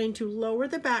now we're going to lower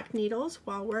the back needles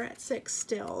while we're at 6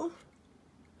 still.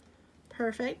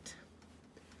 Perfect.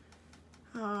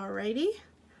 Alrighty.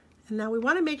 And now we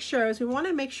want to make sure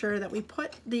that we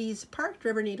put these parked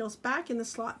ribber needles back in the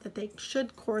slot that they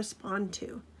should correspond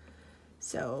to.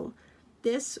 So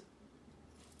this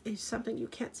is something you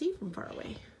can't see from far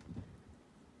away.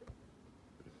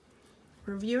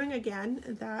 reviewing again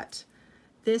that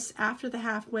this after the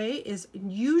halfway is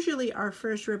usually our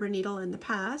first rubber needle in the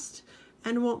past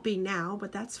and won't be now,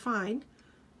 but that's fine.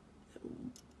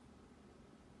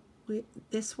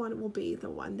 This one will be the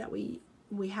one that we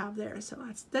have there. So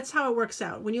that's how it works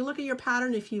out. When you look at your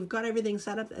pattern, if you've got everything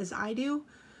set up as I do,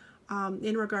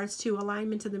 in regards to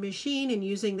alignment of the machine and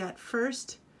using that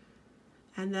first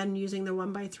and then using the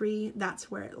 1x3,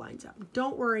 that's where it lines up.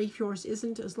 Don't worry if yours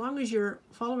isn't, as long as you're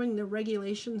following the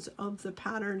regulations of the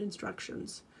pattern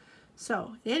instructions.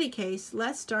 So in any case,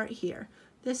 let's start here.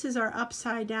 This is our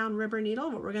upside down rubber needle.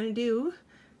 What we're going to do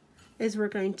is we're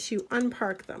going to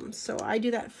unpark them. So I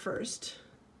do that first.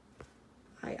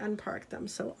 I unpark them.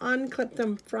 So unclip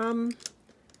them from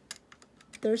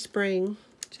their spring.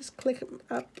 Just click them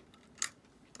up.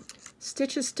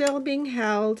 Stitch is still being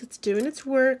held. It's doing its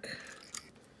work.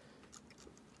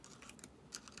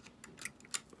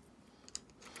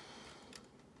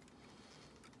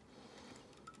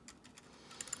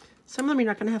 Some of them you're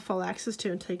not going to have full access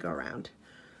to until you go around.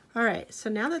 All right, so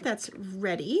now that that's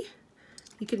ready,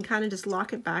 you can kind of just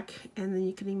lock it back, and then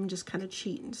you can even just kind of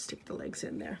cheat and stick the legs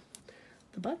in there.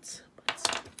 The butts.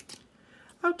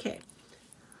 Okay.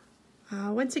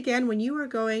 Once again, when you are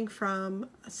going from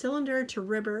a cylinder to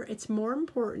ribber, it's more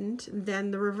important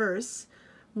than the reverse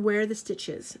where the stitch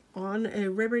is. On a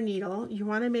ribber needle, you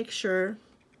want to make sure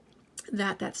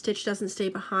that that stitch doesn't stay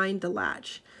behind the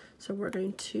latch. So we're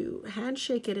going to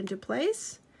handshake it into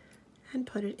place and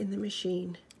put it in the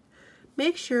machine.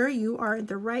 Make sure you are in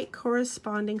the right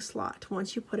corresponding slot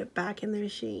once you put it back in the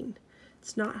machine.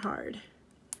 It's not hard,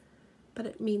 but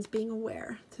it means being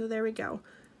aware. So there we go.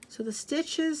 So the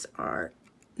stitches are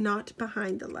not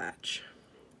behind the latch.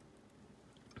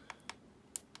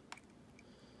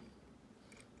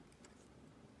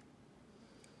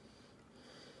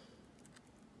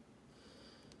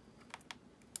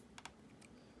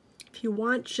 If you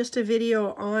want just a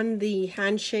video on the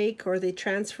handshake or the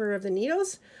transfer of the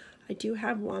needles, I do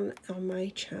have one on my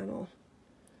channel.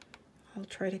 I'll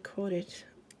try to quote it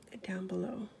down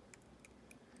below.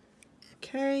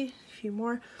 Okay, a few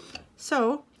more.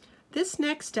 So this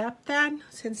next step then,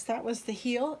 since that was the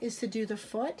heel, is to do the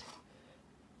foot.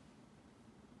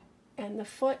 And the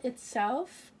foot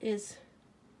itself is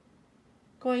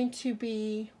going to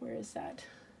be, where is that?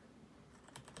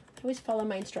 I always follow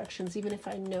my instructions even if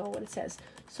I know what it says.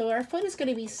 So our foot is going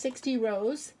to be 60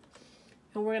 rows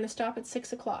and we're going to stop at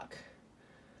 6 o'clock.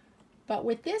 But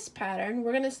with this pattern,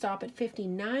 we're going to stop at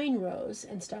 59 rows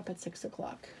and stop at 6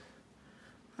 o'clock.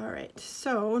 All right,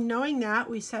 so knowing that,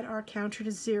 we set our counter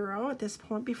to 0 at this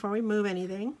point before we move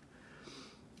anything.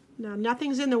 Now,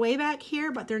 nothing's in the way back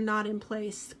here, but they're not in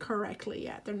place correctly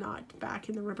yet. They're not back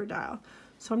in the rubber dial.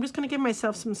 So I'm just going to give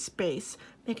myself some space,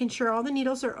 making sure all the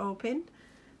needles are open.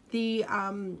 The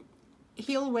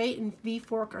heel weight and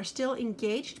V-fork are still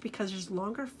engaged because there's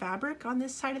longer fabric on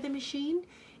this side of the machine.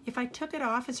 If I took it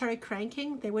off and started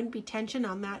cranking, there wouldn't be tension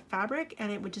on that fabric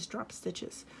and it would just drop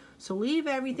stitches. So leave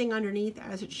everything underneath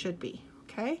as it should be,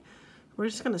 okay? We're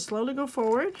just going to slowly go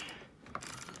forward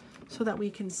so that we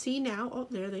can see now, oh,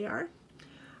 there they are,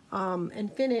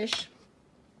 and finish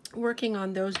working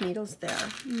on those needles there,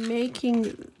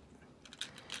 making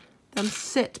them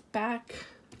sit back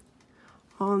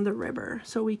on the ribber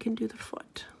so we can do the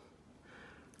foot.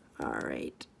 All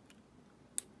right.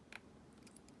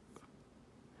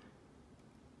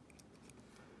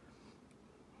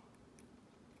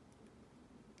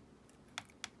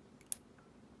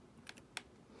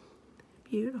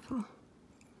 Beautiful.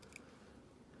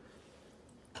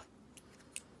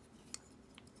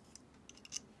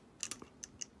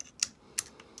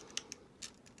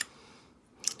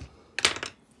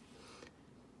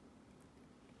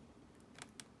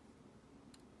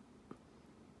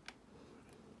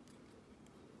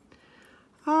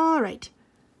 All right,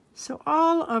 so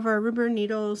all of our rubber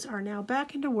needles are now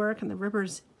back into work and the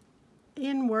ribber's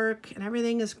in work and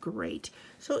everything is great.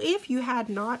 So if you had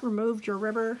not removed your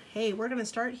ribber, hey, we're going to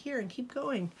start here and keep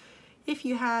going. If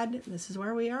you had, this is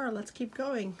where we are, let's keep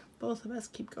going. Both of us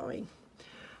keep going.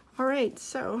 All right,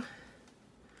 so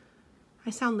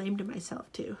I sound lame to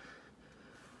myself too.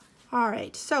 All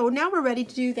right, so now we're ready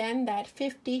to do then that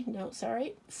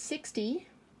 60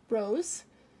 rows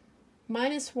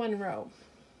minus 1 row.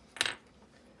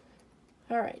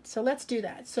 All right, so let's do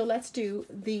that. So let's do,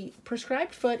 the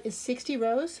prescribed foot is 60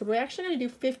 rows, so we're actually going to do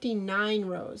 59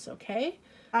 rows, okay?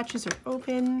 Latches are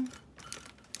open.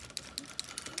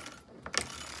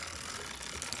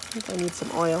 I think I need some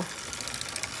oil.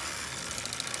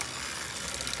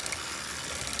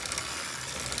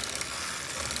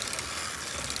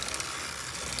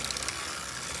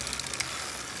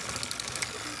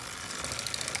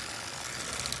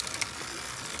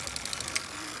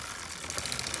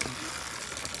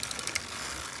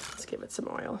 put some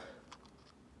oil.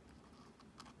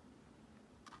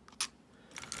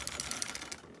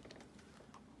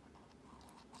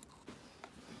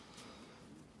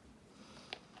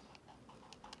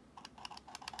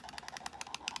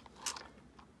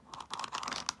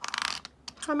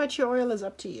 How much your oil is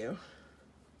up to you.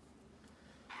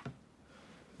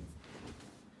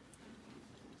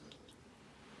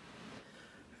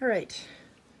 All right,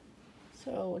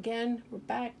 so again, we're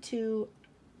back to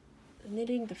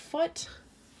knitting the foot.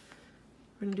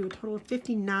 We're gonna do a total of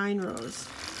 59 rows.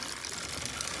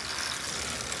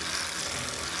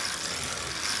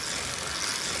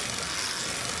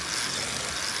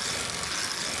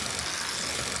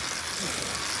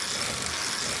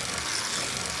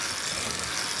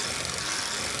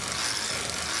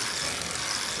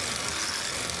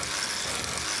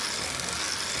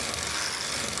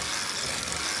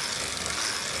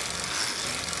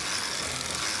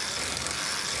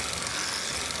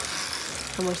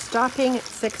 And we're stopping at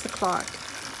 6 o'clock.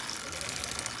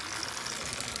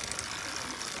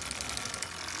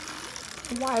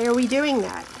 Why are we doing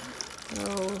that?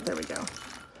 Oh, there we go.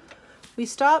 We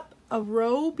stop a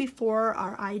row before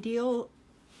our ideal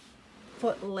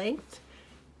foot length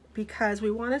because we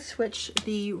want to switch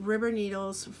the ribber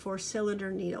needles for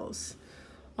cylinder needles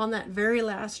on that very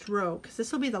last row, because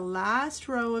this will be the last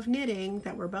row of knitting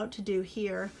that we're about to do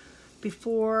here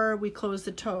before we close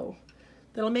the toe.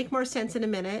 That'll make more sense in a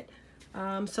minute.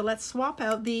 So let's swap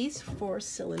out these for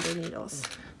cylinder needles.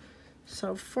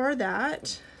 So for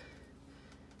that,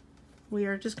 we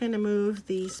are just going to move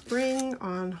the spring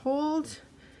on hold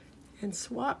and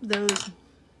swap those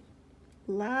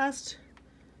last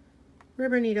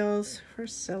ribber needles for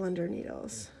cylinder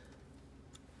needles.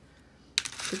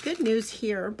 The good news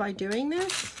here by doing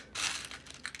this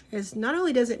is not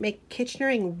only does it make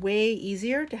Kitchener-ing way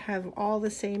easier to have all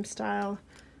the same style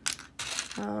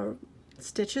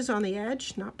stitches on the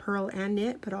edge, not purl and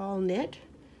knit, but all knit.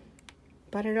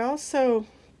 But it also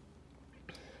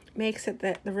makes it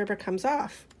that the ribber comes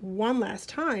off one last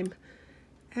time,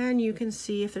 and you can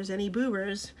see if there's any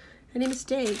boobers, any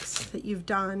mistakes that you've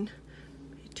done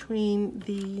between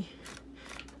the,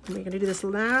 and we're going to do this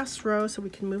last row so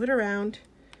we can move it around.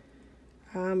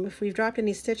 If we've dropped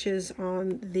any stitches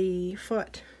on the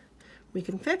foot, we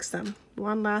can fix them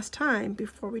one last time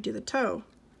before we do the toe.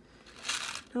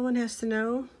 No one has to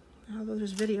know, although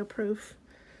there's video proof.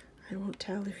 I won't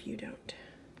tell if you don't.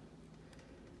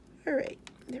 All right,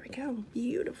 there we go,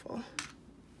 beautiful.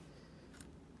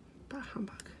 Bah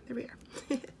humbug, there we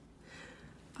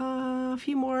are. A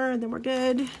few more and then we're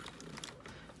good.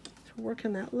 So we're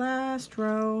working that last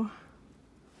row.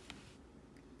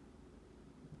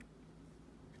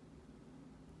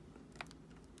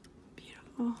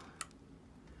 Beautiful.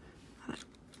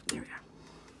 There we are,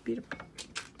 beautiful.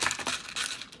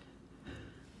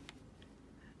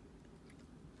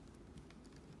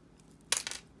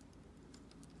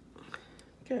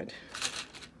 Good.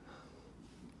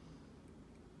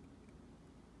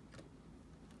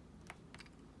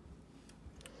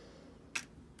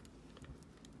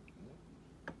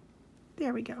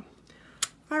 There we go.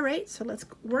 All right, so let's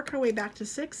work our way back to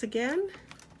 6 again.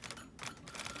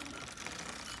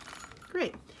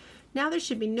 Great. Now there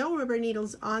should be no rubber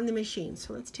needles on the machine,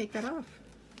 so let's take that off.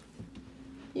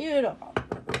 Beautiful.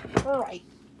 All right.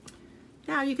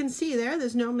 Now you can see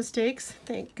there's no mistakes,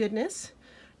 thank goodness.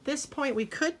 This point we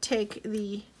could take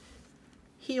the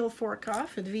heel fork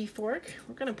off, or the V fork.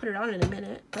 We're going to put it on in a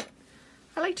minute, but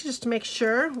I like to just make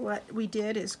sure what we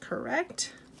did is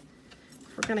correct.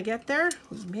 If we're going to get there,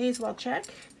 we may as well check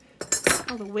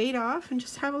all the weight off and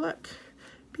just have a look.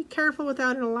 Be careful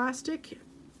without an elastic.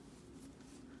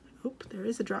 Oop, there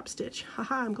is a drop stitch.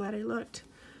 Haha, I'm glad I looked.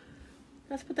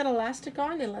 Let's put that elastic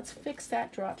on and let's fix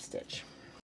that drop stitch.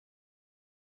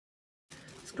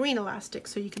 Green elastic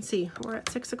so you can see we're at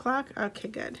 6 o'clock. Okay,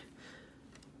 good.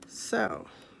 So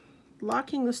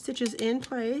locking those stitches in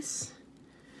place,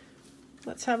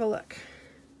 let's have a look.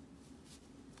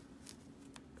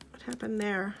 What happened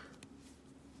there?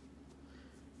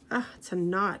 Ah, it's a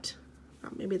knot. Oh,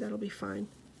 maybe that'll be fine.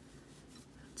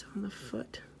 It's on the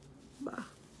foot. Bah.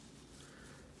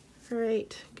 All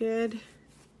right, good.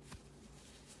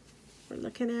 We're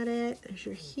looking at it. There's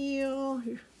your heel.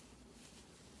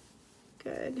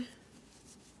 Good.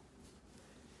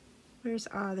 Where's,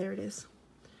 there it is.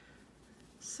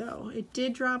 So it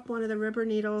did drop one of the rubber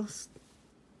needles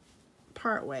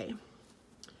part way.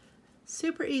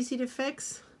 Super easy to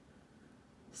fix.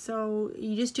 So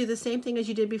you just do the same thing as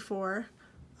you did before.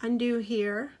 Undo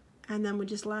here, and then we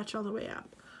just latch all the way up.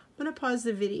 I'm going to pause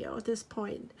the video at this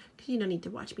point because you don't need to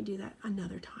watch me do that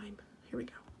another time. Here we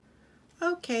go.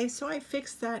 Okay, so I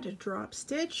fixed that drop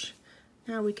stitch.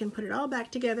 Now we can put it all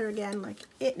back together again like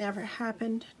it never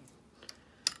happened.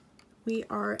 We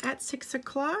are at 6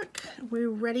 o'clock. We're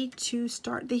ready to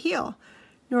start the heel.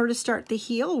 In order to start the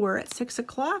heel, we're at 6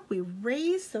 o'clock. We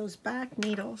raise those back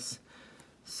needles.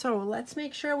 So let's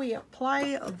make sure we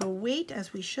apply the weight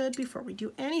as we should before we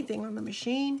do anything on the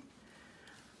machine.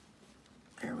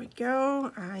 There we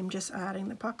go. I'm just adding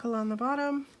the buckle on the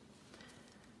bottom.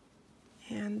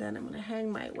 And then I'm going to hang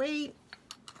my weight.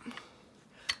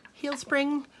 Heel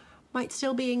spring might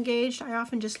still be engaged. I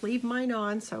often just leave mine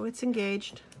on so it's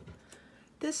engaged.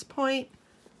 At this point,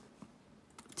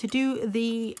 to do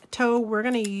the toe, we're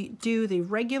going to do the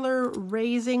regular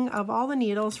raising of all the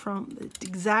needles from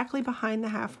exactly behind the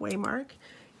halfway mark.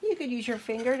 You could use your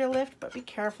finger to lift, but be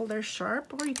careful, they're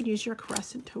sharp, or you could use your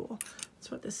crescent tool.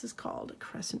 That's what this is called, a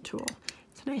crescent tool.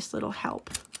 It's a nice little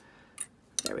help.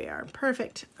 There we are,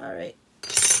 perfect. All right,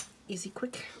 easy,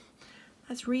 quick.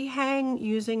 Let's rehang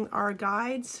using our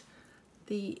guides,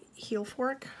 the heel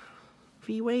fork,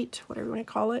 V-weight, whatever you want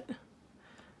to call it,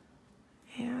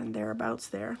 and thereabouts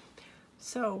there.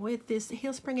 So with this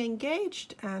heel spring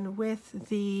engaged and with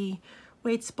the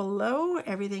weights below,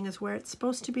 everything is where it's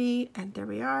supposed to be, and there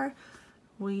we are.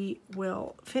 We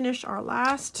will finish our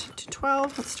last to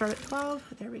 12. Let's start at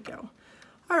 12. There we go.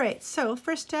 All right, so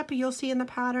first step you'll see in the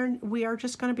pattern, we are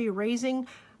just going to be raising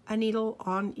a needle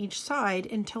on each side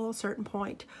until a certain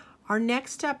point. Our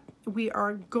next step we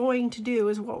are going to do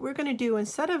is what we're going to do,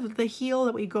 instead of the heel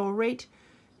that we go right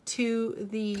to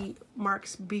the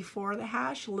marks before the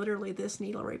hash, literally this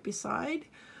needle right beside,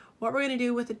 what we're going to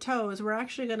do with the toes, we're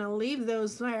actually going to leave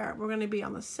those there. We're going to be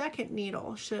on the second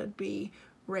needle, should be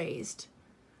raised.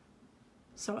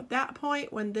 So at that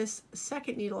point, when this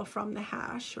second needle from the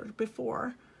hash or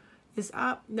before is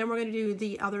up, then we're going to do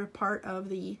the other part of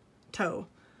the toe.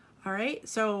 All right,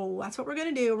 so that's what we're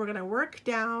going to do. We're going to work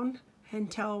down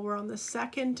until we're on the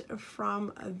second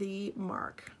from the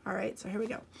mark. All right, so here we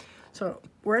go. So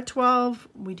we're at 12,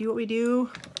 we do what we do,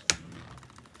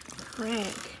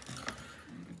 crank,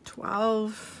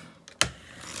 12,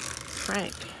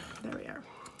 crank, there we are.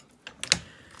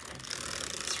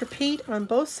 Just repeat on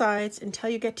both sides until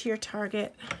you get to your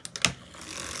target.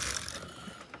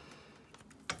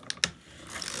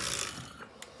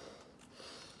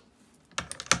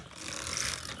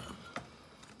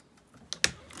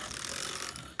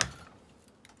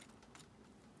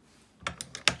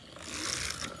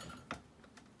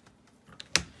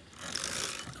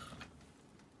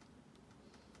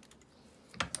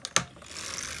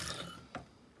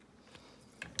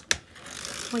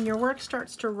 When your work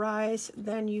starts to rise,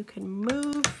 then you can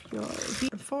move your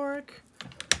V-fork.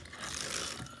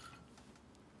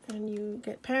 And you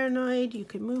get paranoid, you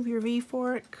can move your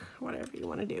V-fork, whatever you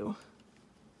want to do.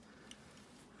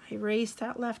 I raised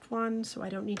that left one, so I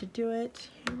don't need to do it.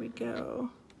 Here we go.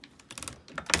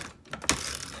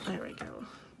 There we go.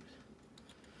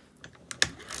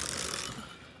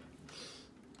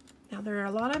 Now there are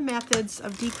a lot of methods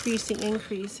of decreasing,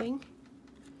 increasing.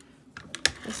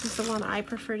 This is the one I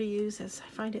prefer to use, as I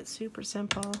find it super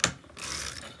simple.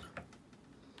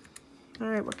 All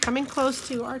right, we're coming close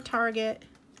to our target.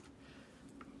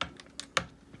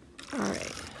 All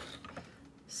right,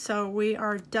 so we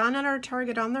are done at our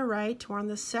target on the right. We're on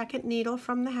the second needle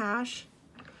from the hash.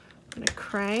 I'm gonna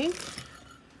crank,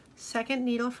 second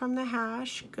needle from the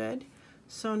hash, good.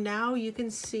 So now you can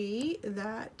see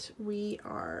that we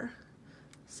are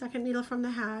second needle from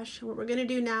the hash. What we're gonna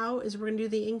do now is we're gonna do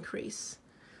the increase.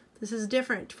 This is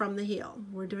different from the heel.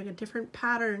 We're doing a different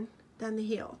pattern than the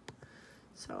heel.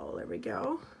 So there we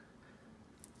go.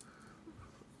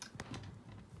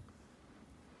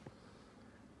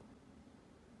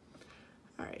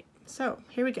 All right, so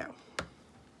here we go.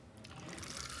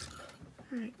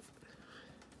 All right.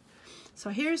 So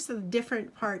here's the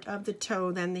different part of the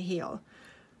toe than the heel.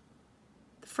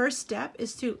 The first step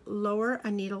is to lower a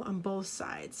needle on both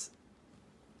sides.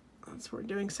 So we're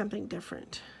doing something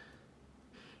different.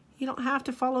 You don't have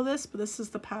to follow this, but this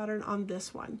is the pattern on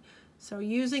this one. So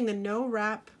using the no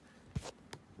wrap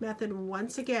method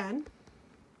once again,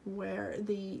 where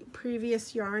the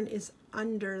previous yarn is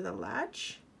under the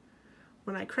latch,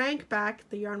 when I crank back,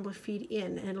 the yarn will feed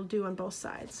in, and it'll do on both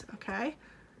sides, okay?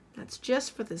 That's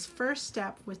just for this first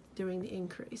step with doing the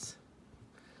increase.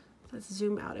 Let's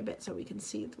zoom out a bit so we can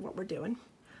see what we're doing.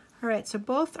 All right, so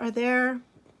both are there,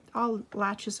 all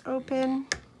latches open.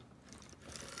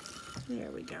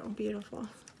 There we go, beautiful.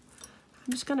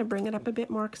 I'm just gonna bring it up a bit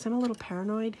more because I'm a little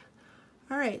paranoid.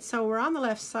 All right, so we're on the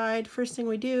left side. First thing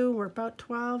we do, we're about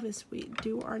 12, is we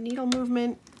do our needle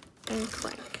movement and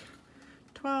crank.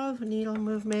 12, needle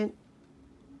movement,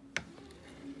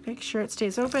 Make sure it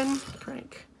stays open,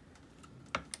 crank.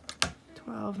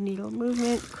 12 needle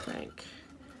movement, crank.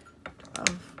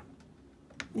 12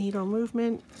 needle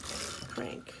movement,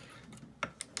 crank.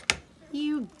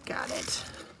 You got it.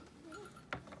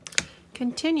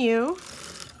 Continue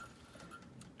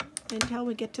until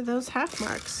we get to those half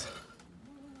marks.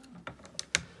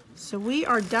 So we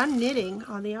are done knitting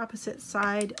on the opposite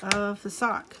side of the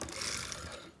sock.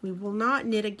 We will not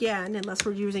knit again unless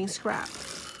we're using scrap.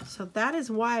 So that is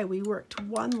why we worked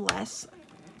one less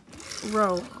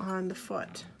row on the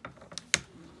foot.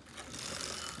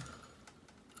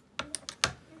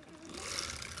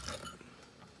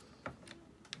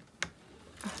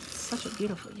 Oh, it's such a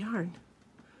beautiful yarn.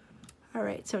 All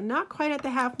right, so not quite at the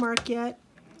half mark yet.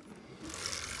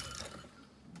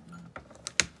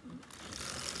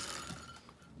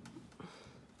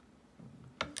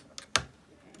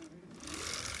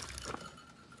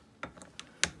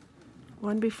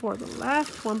 One before the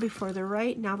left, one before the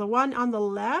right. Now the one on the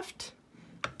left,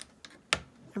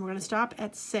 and we're going to stop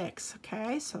at 6,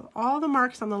 okay? So all the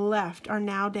marks on the left are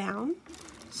now down.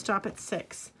 Stop at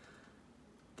 6.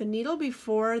 The needle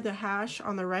before the hash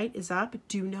on the right is up.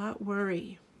 Do not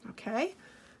worry, okay?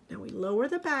 Now we lower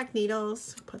the back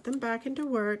needles, put them back into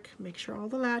work, make sure all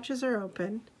the latches are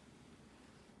open.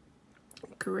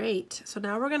 Great. So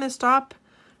now we're going to stop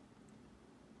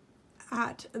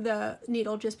at the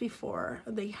needle just before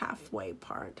the halfway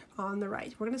part on the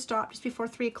right. We're going to stop just before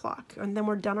 3 o'clock, and then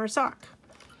we're done our sock.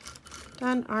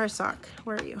 Done our sock.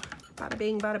 Where are you? Bada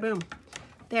bing, bada boom.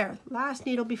 There. Last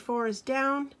needle before is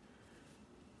down.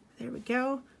 There we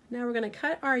go. Now we're going to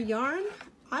cut our yarn.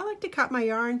 I like to cut my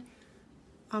yarn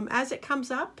as it comes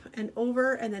up and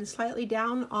over and then slightly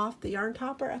down off the yarn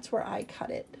topper. That's where I cut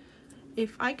it.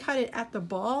 If I cut it at the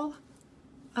ball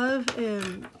of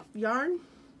yarn,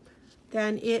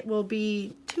 then it will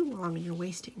be too long and you're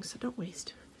wasting. So don't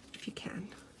waste if you can.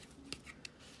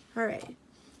 All right.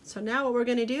 So now what we're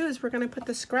going to do is we're going to put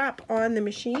the scrap on the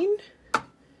machine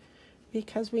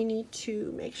because we need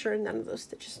to make sure none of those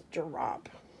stitches drop.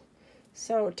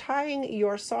 So tying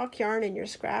your sock yarn and your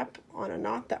scrap on a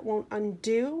knot that won't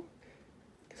undo,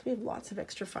 because we have lots of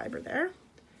extra fiber there.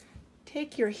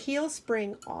 Take your heel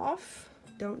spring off.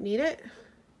 Don't need it.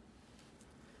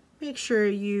 Make sure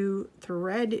you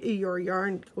thread your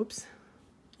yarn. Oops.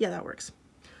 Yeah, that works.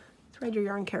 Thread your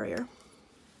yarn carrier.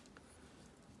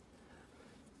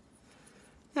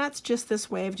 That's just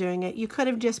this way of doing it. You could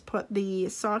have just put the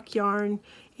sock yarn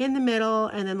in the middle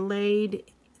and then laid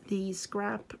the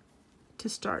scrap to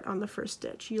start on the first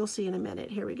stitch. You'll see in a minute.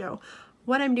 Here we go.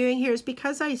 What I'm doing here is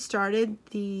because I started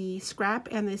the scrap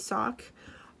and the sock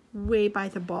way by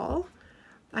the ball,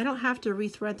 I don't have to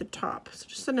rethread the top. So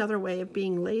just another way of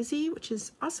being lazy, which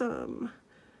is awesome.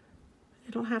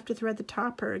 I don't have to thread the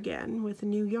topper again with a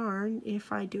new yarn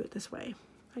if I do it this way.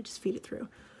 I just feed it through.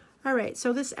 All right,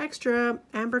 so this extra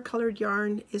amber colored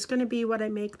yarn is going to be what I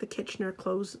make the Kitchener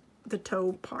close the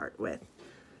toe part with.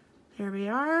 There we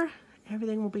are.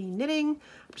 Everything will be knitting.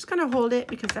 I'm just going to hold it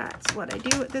because that's what I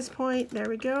do at this point. There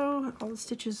we go. All the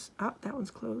stitches. Oh, that one's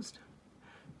closed.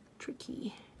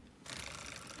 Tricky.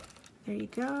 There you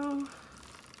go.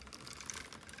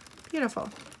 Beautiful.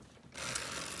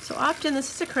 So often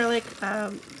this is acrylic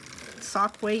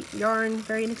sock weight yarn,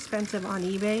 very inexpensive on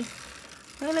eBay.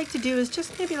 What I like to do is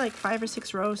just maybe like 5 or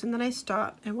 6 rows and then I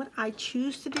stop. And what I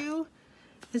choose to do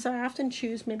is I often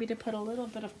choose maybe to put a little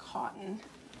bit of cotton.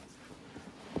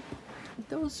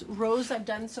 Those rows I've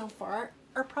done so far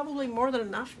are probably more than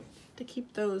enough to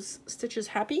keep those stitches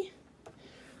happy.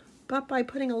 But by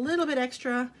putting a little bit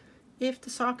extra, if the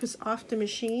sock is off the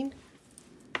machine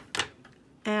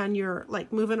and you're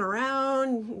like moving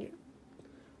around,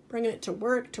 bringing it to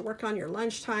work on your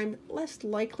lunchtime, less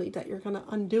likely that you're going to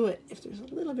undo it if there's a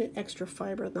little bit extra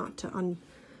fiber not to kind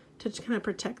of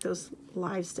protect those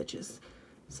live stitches.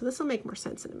 So this will make more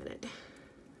sense in a minute.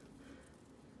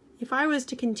 If I was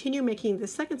to continue making the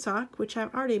second sock, which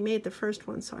I've already made the first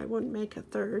one, so I wouldn't make a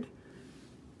third,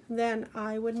 then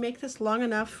I would make this long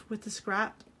enough with the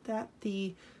scrap that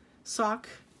the sock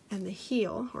and the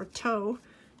heel or toe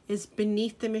is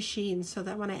beneath the machine so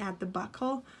that when I add the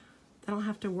buckle, I don't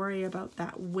have to worry about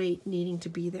that weight needing to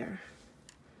be there.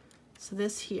 So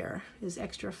this here is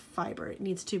extra fiber. It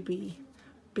needs to be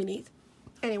beneath.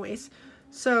 Anyways,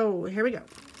 so here we go.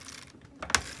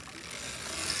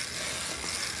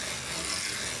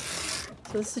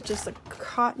 So this is just a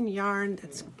cotton yarn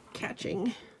that's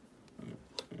catching.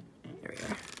 There we go.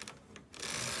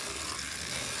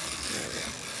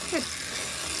 Good.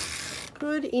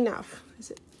 Good enough.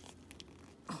 Is it?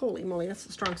 Holy moly, that's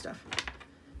the strong stuff.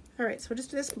 All right, so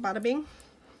just do this, bada bing.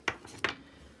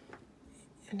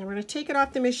 And then we're going to take it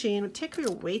off the machine. Take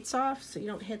your weights off so you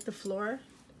don't hit the floor.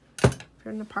 If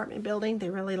you're in an apartment building, they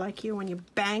really like you when you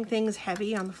bang things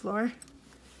heavy on the floor.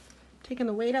 Taking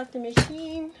the weight off the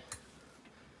machine.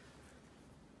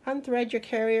 Unthread your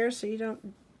carrier so you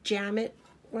don't jam it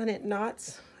when it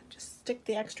knots. Just stick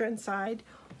the extra inside.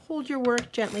 Hold your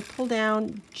work gently. Pull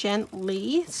down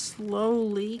gently.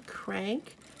 Slowly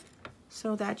crank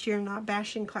so that you're not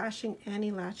bashing, clashing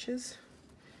any latches.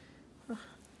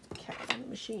 Cat on the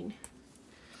machine.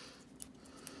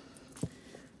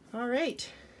 All right.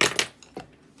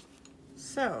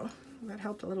 So that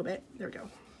helped a little bit. There we go.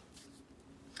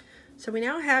 So we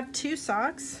now have 2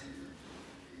 socks.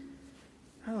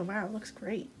 Oh wow, it looks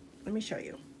great. Let me show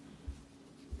you.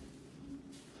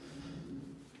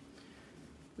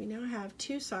 We now have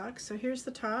 2 socks. So here's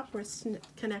the top where it's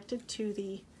connected to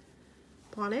the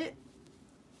bonnet,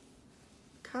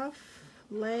 cuff,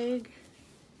 leg,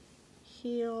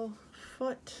 heel,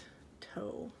 foot,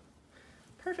 toe.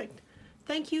 Perfect.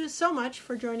 Thank you so much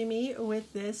for joining me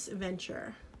with this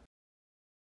venture.